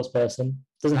any sports person,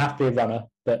 doesn't have to be a runner,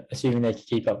 but assuming they could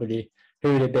keep up with you,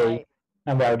 who would it be, Right.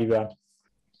 and where would you run?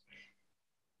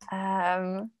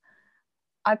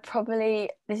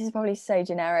 This is probably so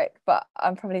generic, but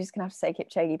I'm probably just gonna have to say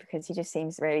Kipchoge because he just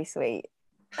seems really sweet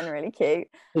and really cute.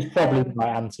 It's probably the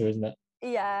right answer, isn't it?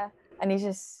 Yeah, and he's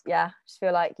just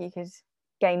feel like you could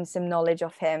gain some knowledge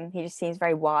off him. He just seems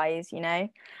very wise, Yeah.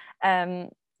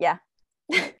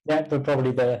 Yeah, but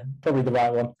probably the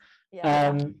right one.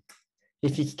 Yeah.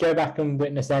 If you could go back and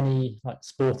witness any like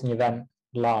sporting event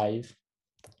live,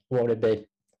 what would it be?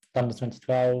 London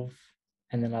 2012,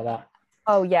 anything like that?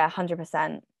 Oh yeah,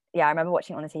 100%. Yeah, I remember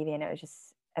watching it on the TV and it was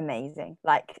just amazing.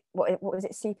 Like what was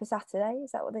it? Super Saturday?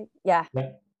 Is that what they? Yeah.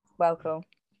 Yeah. Well, cool.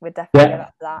 We'd definitely Yeah. go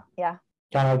back to that. Yeah.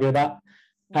 Can I agree with that?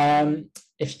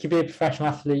 If you could be a professional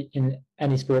athlete in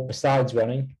any sport besides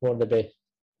running, what would it be?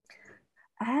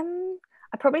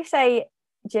 I'd probably say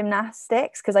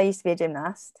gymnastics because I used to be a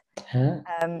gymnast. Huh?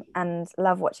 And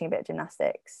love watching a bit of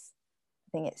gymnastics.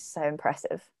 I think it's so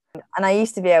impressive. And I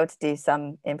used to be able to do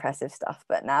some impressive stuff,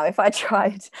 but now if I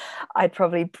tried, I'd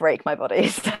probably break my body.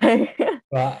 So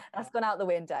Right. that's gone out the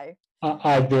window.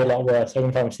 I'd be a lot worse. I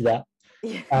can promise you that.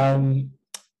 Yeah.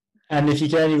 And if you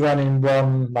could only run in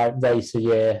one like race a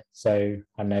year, so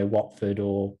I don't know, Watford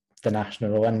or the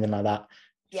National or anything like that.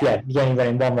 Yeah. You can only run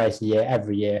in one race a year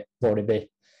every year, what would it be?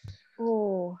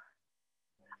 Oh,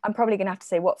 I'm probably gonna have to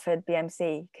say Watford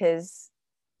BMC because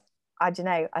I don't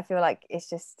know. I feel like it's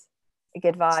just a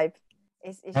good vibe.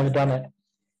 It's Never just, done it.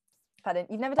 Pardon?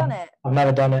 You've never done it? I've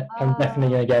never done it. I'm definitely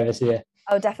going to go this year.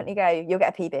 Oh, definitely go. You'll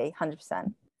get a PB,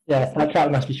 100%. Yeah, that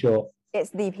track must be short. It's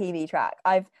the PB track.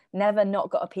 I've never not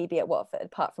got a PB at Watford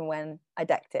apart from when I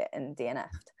decked it and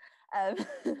DNF'd.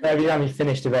 Every time you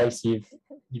finish the race,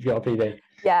 you've got a PB.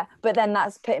 Yeah, but then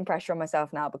that's putting pressure on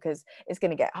myself now because it's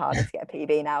going to get harder to get a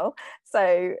PB now.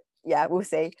 So yeah, we'll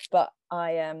see. But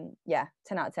I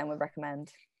 10 out of 10 would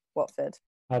recommend Watford.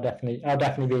 I'll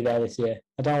definitely be there this year.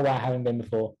 I don't know why I haven't been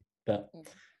before, but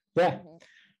yeah.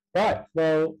 Right.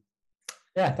 Well,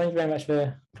 yeah. Thank you very much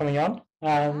for coming on.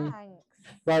 Thanks.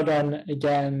 Well done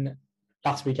again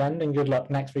last weekend, and good luck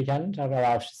next weekend.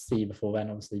 I'll see you before then,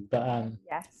 obviously. But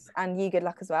yes, and you good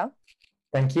luck as well.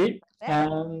 Thank you. Yeah.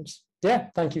 And yeah,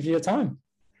 thank you for your time.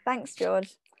 Thanks, George.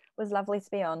 It was lovely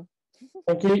to be on.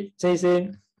 Thank you. See you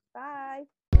soon. Bye.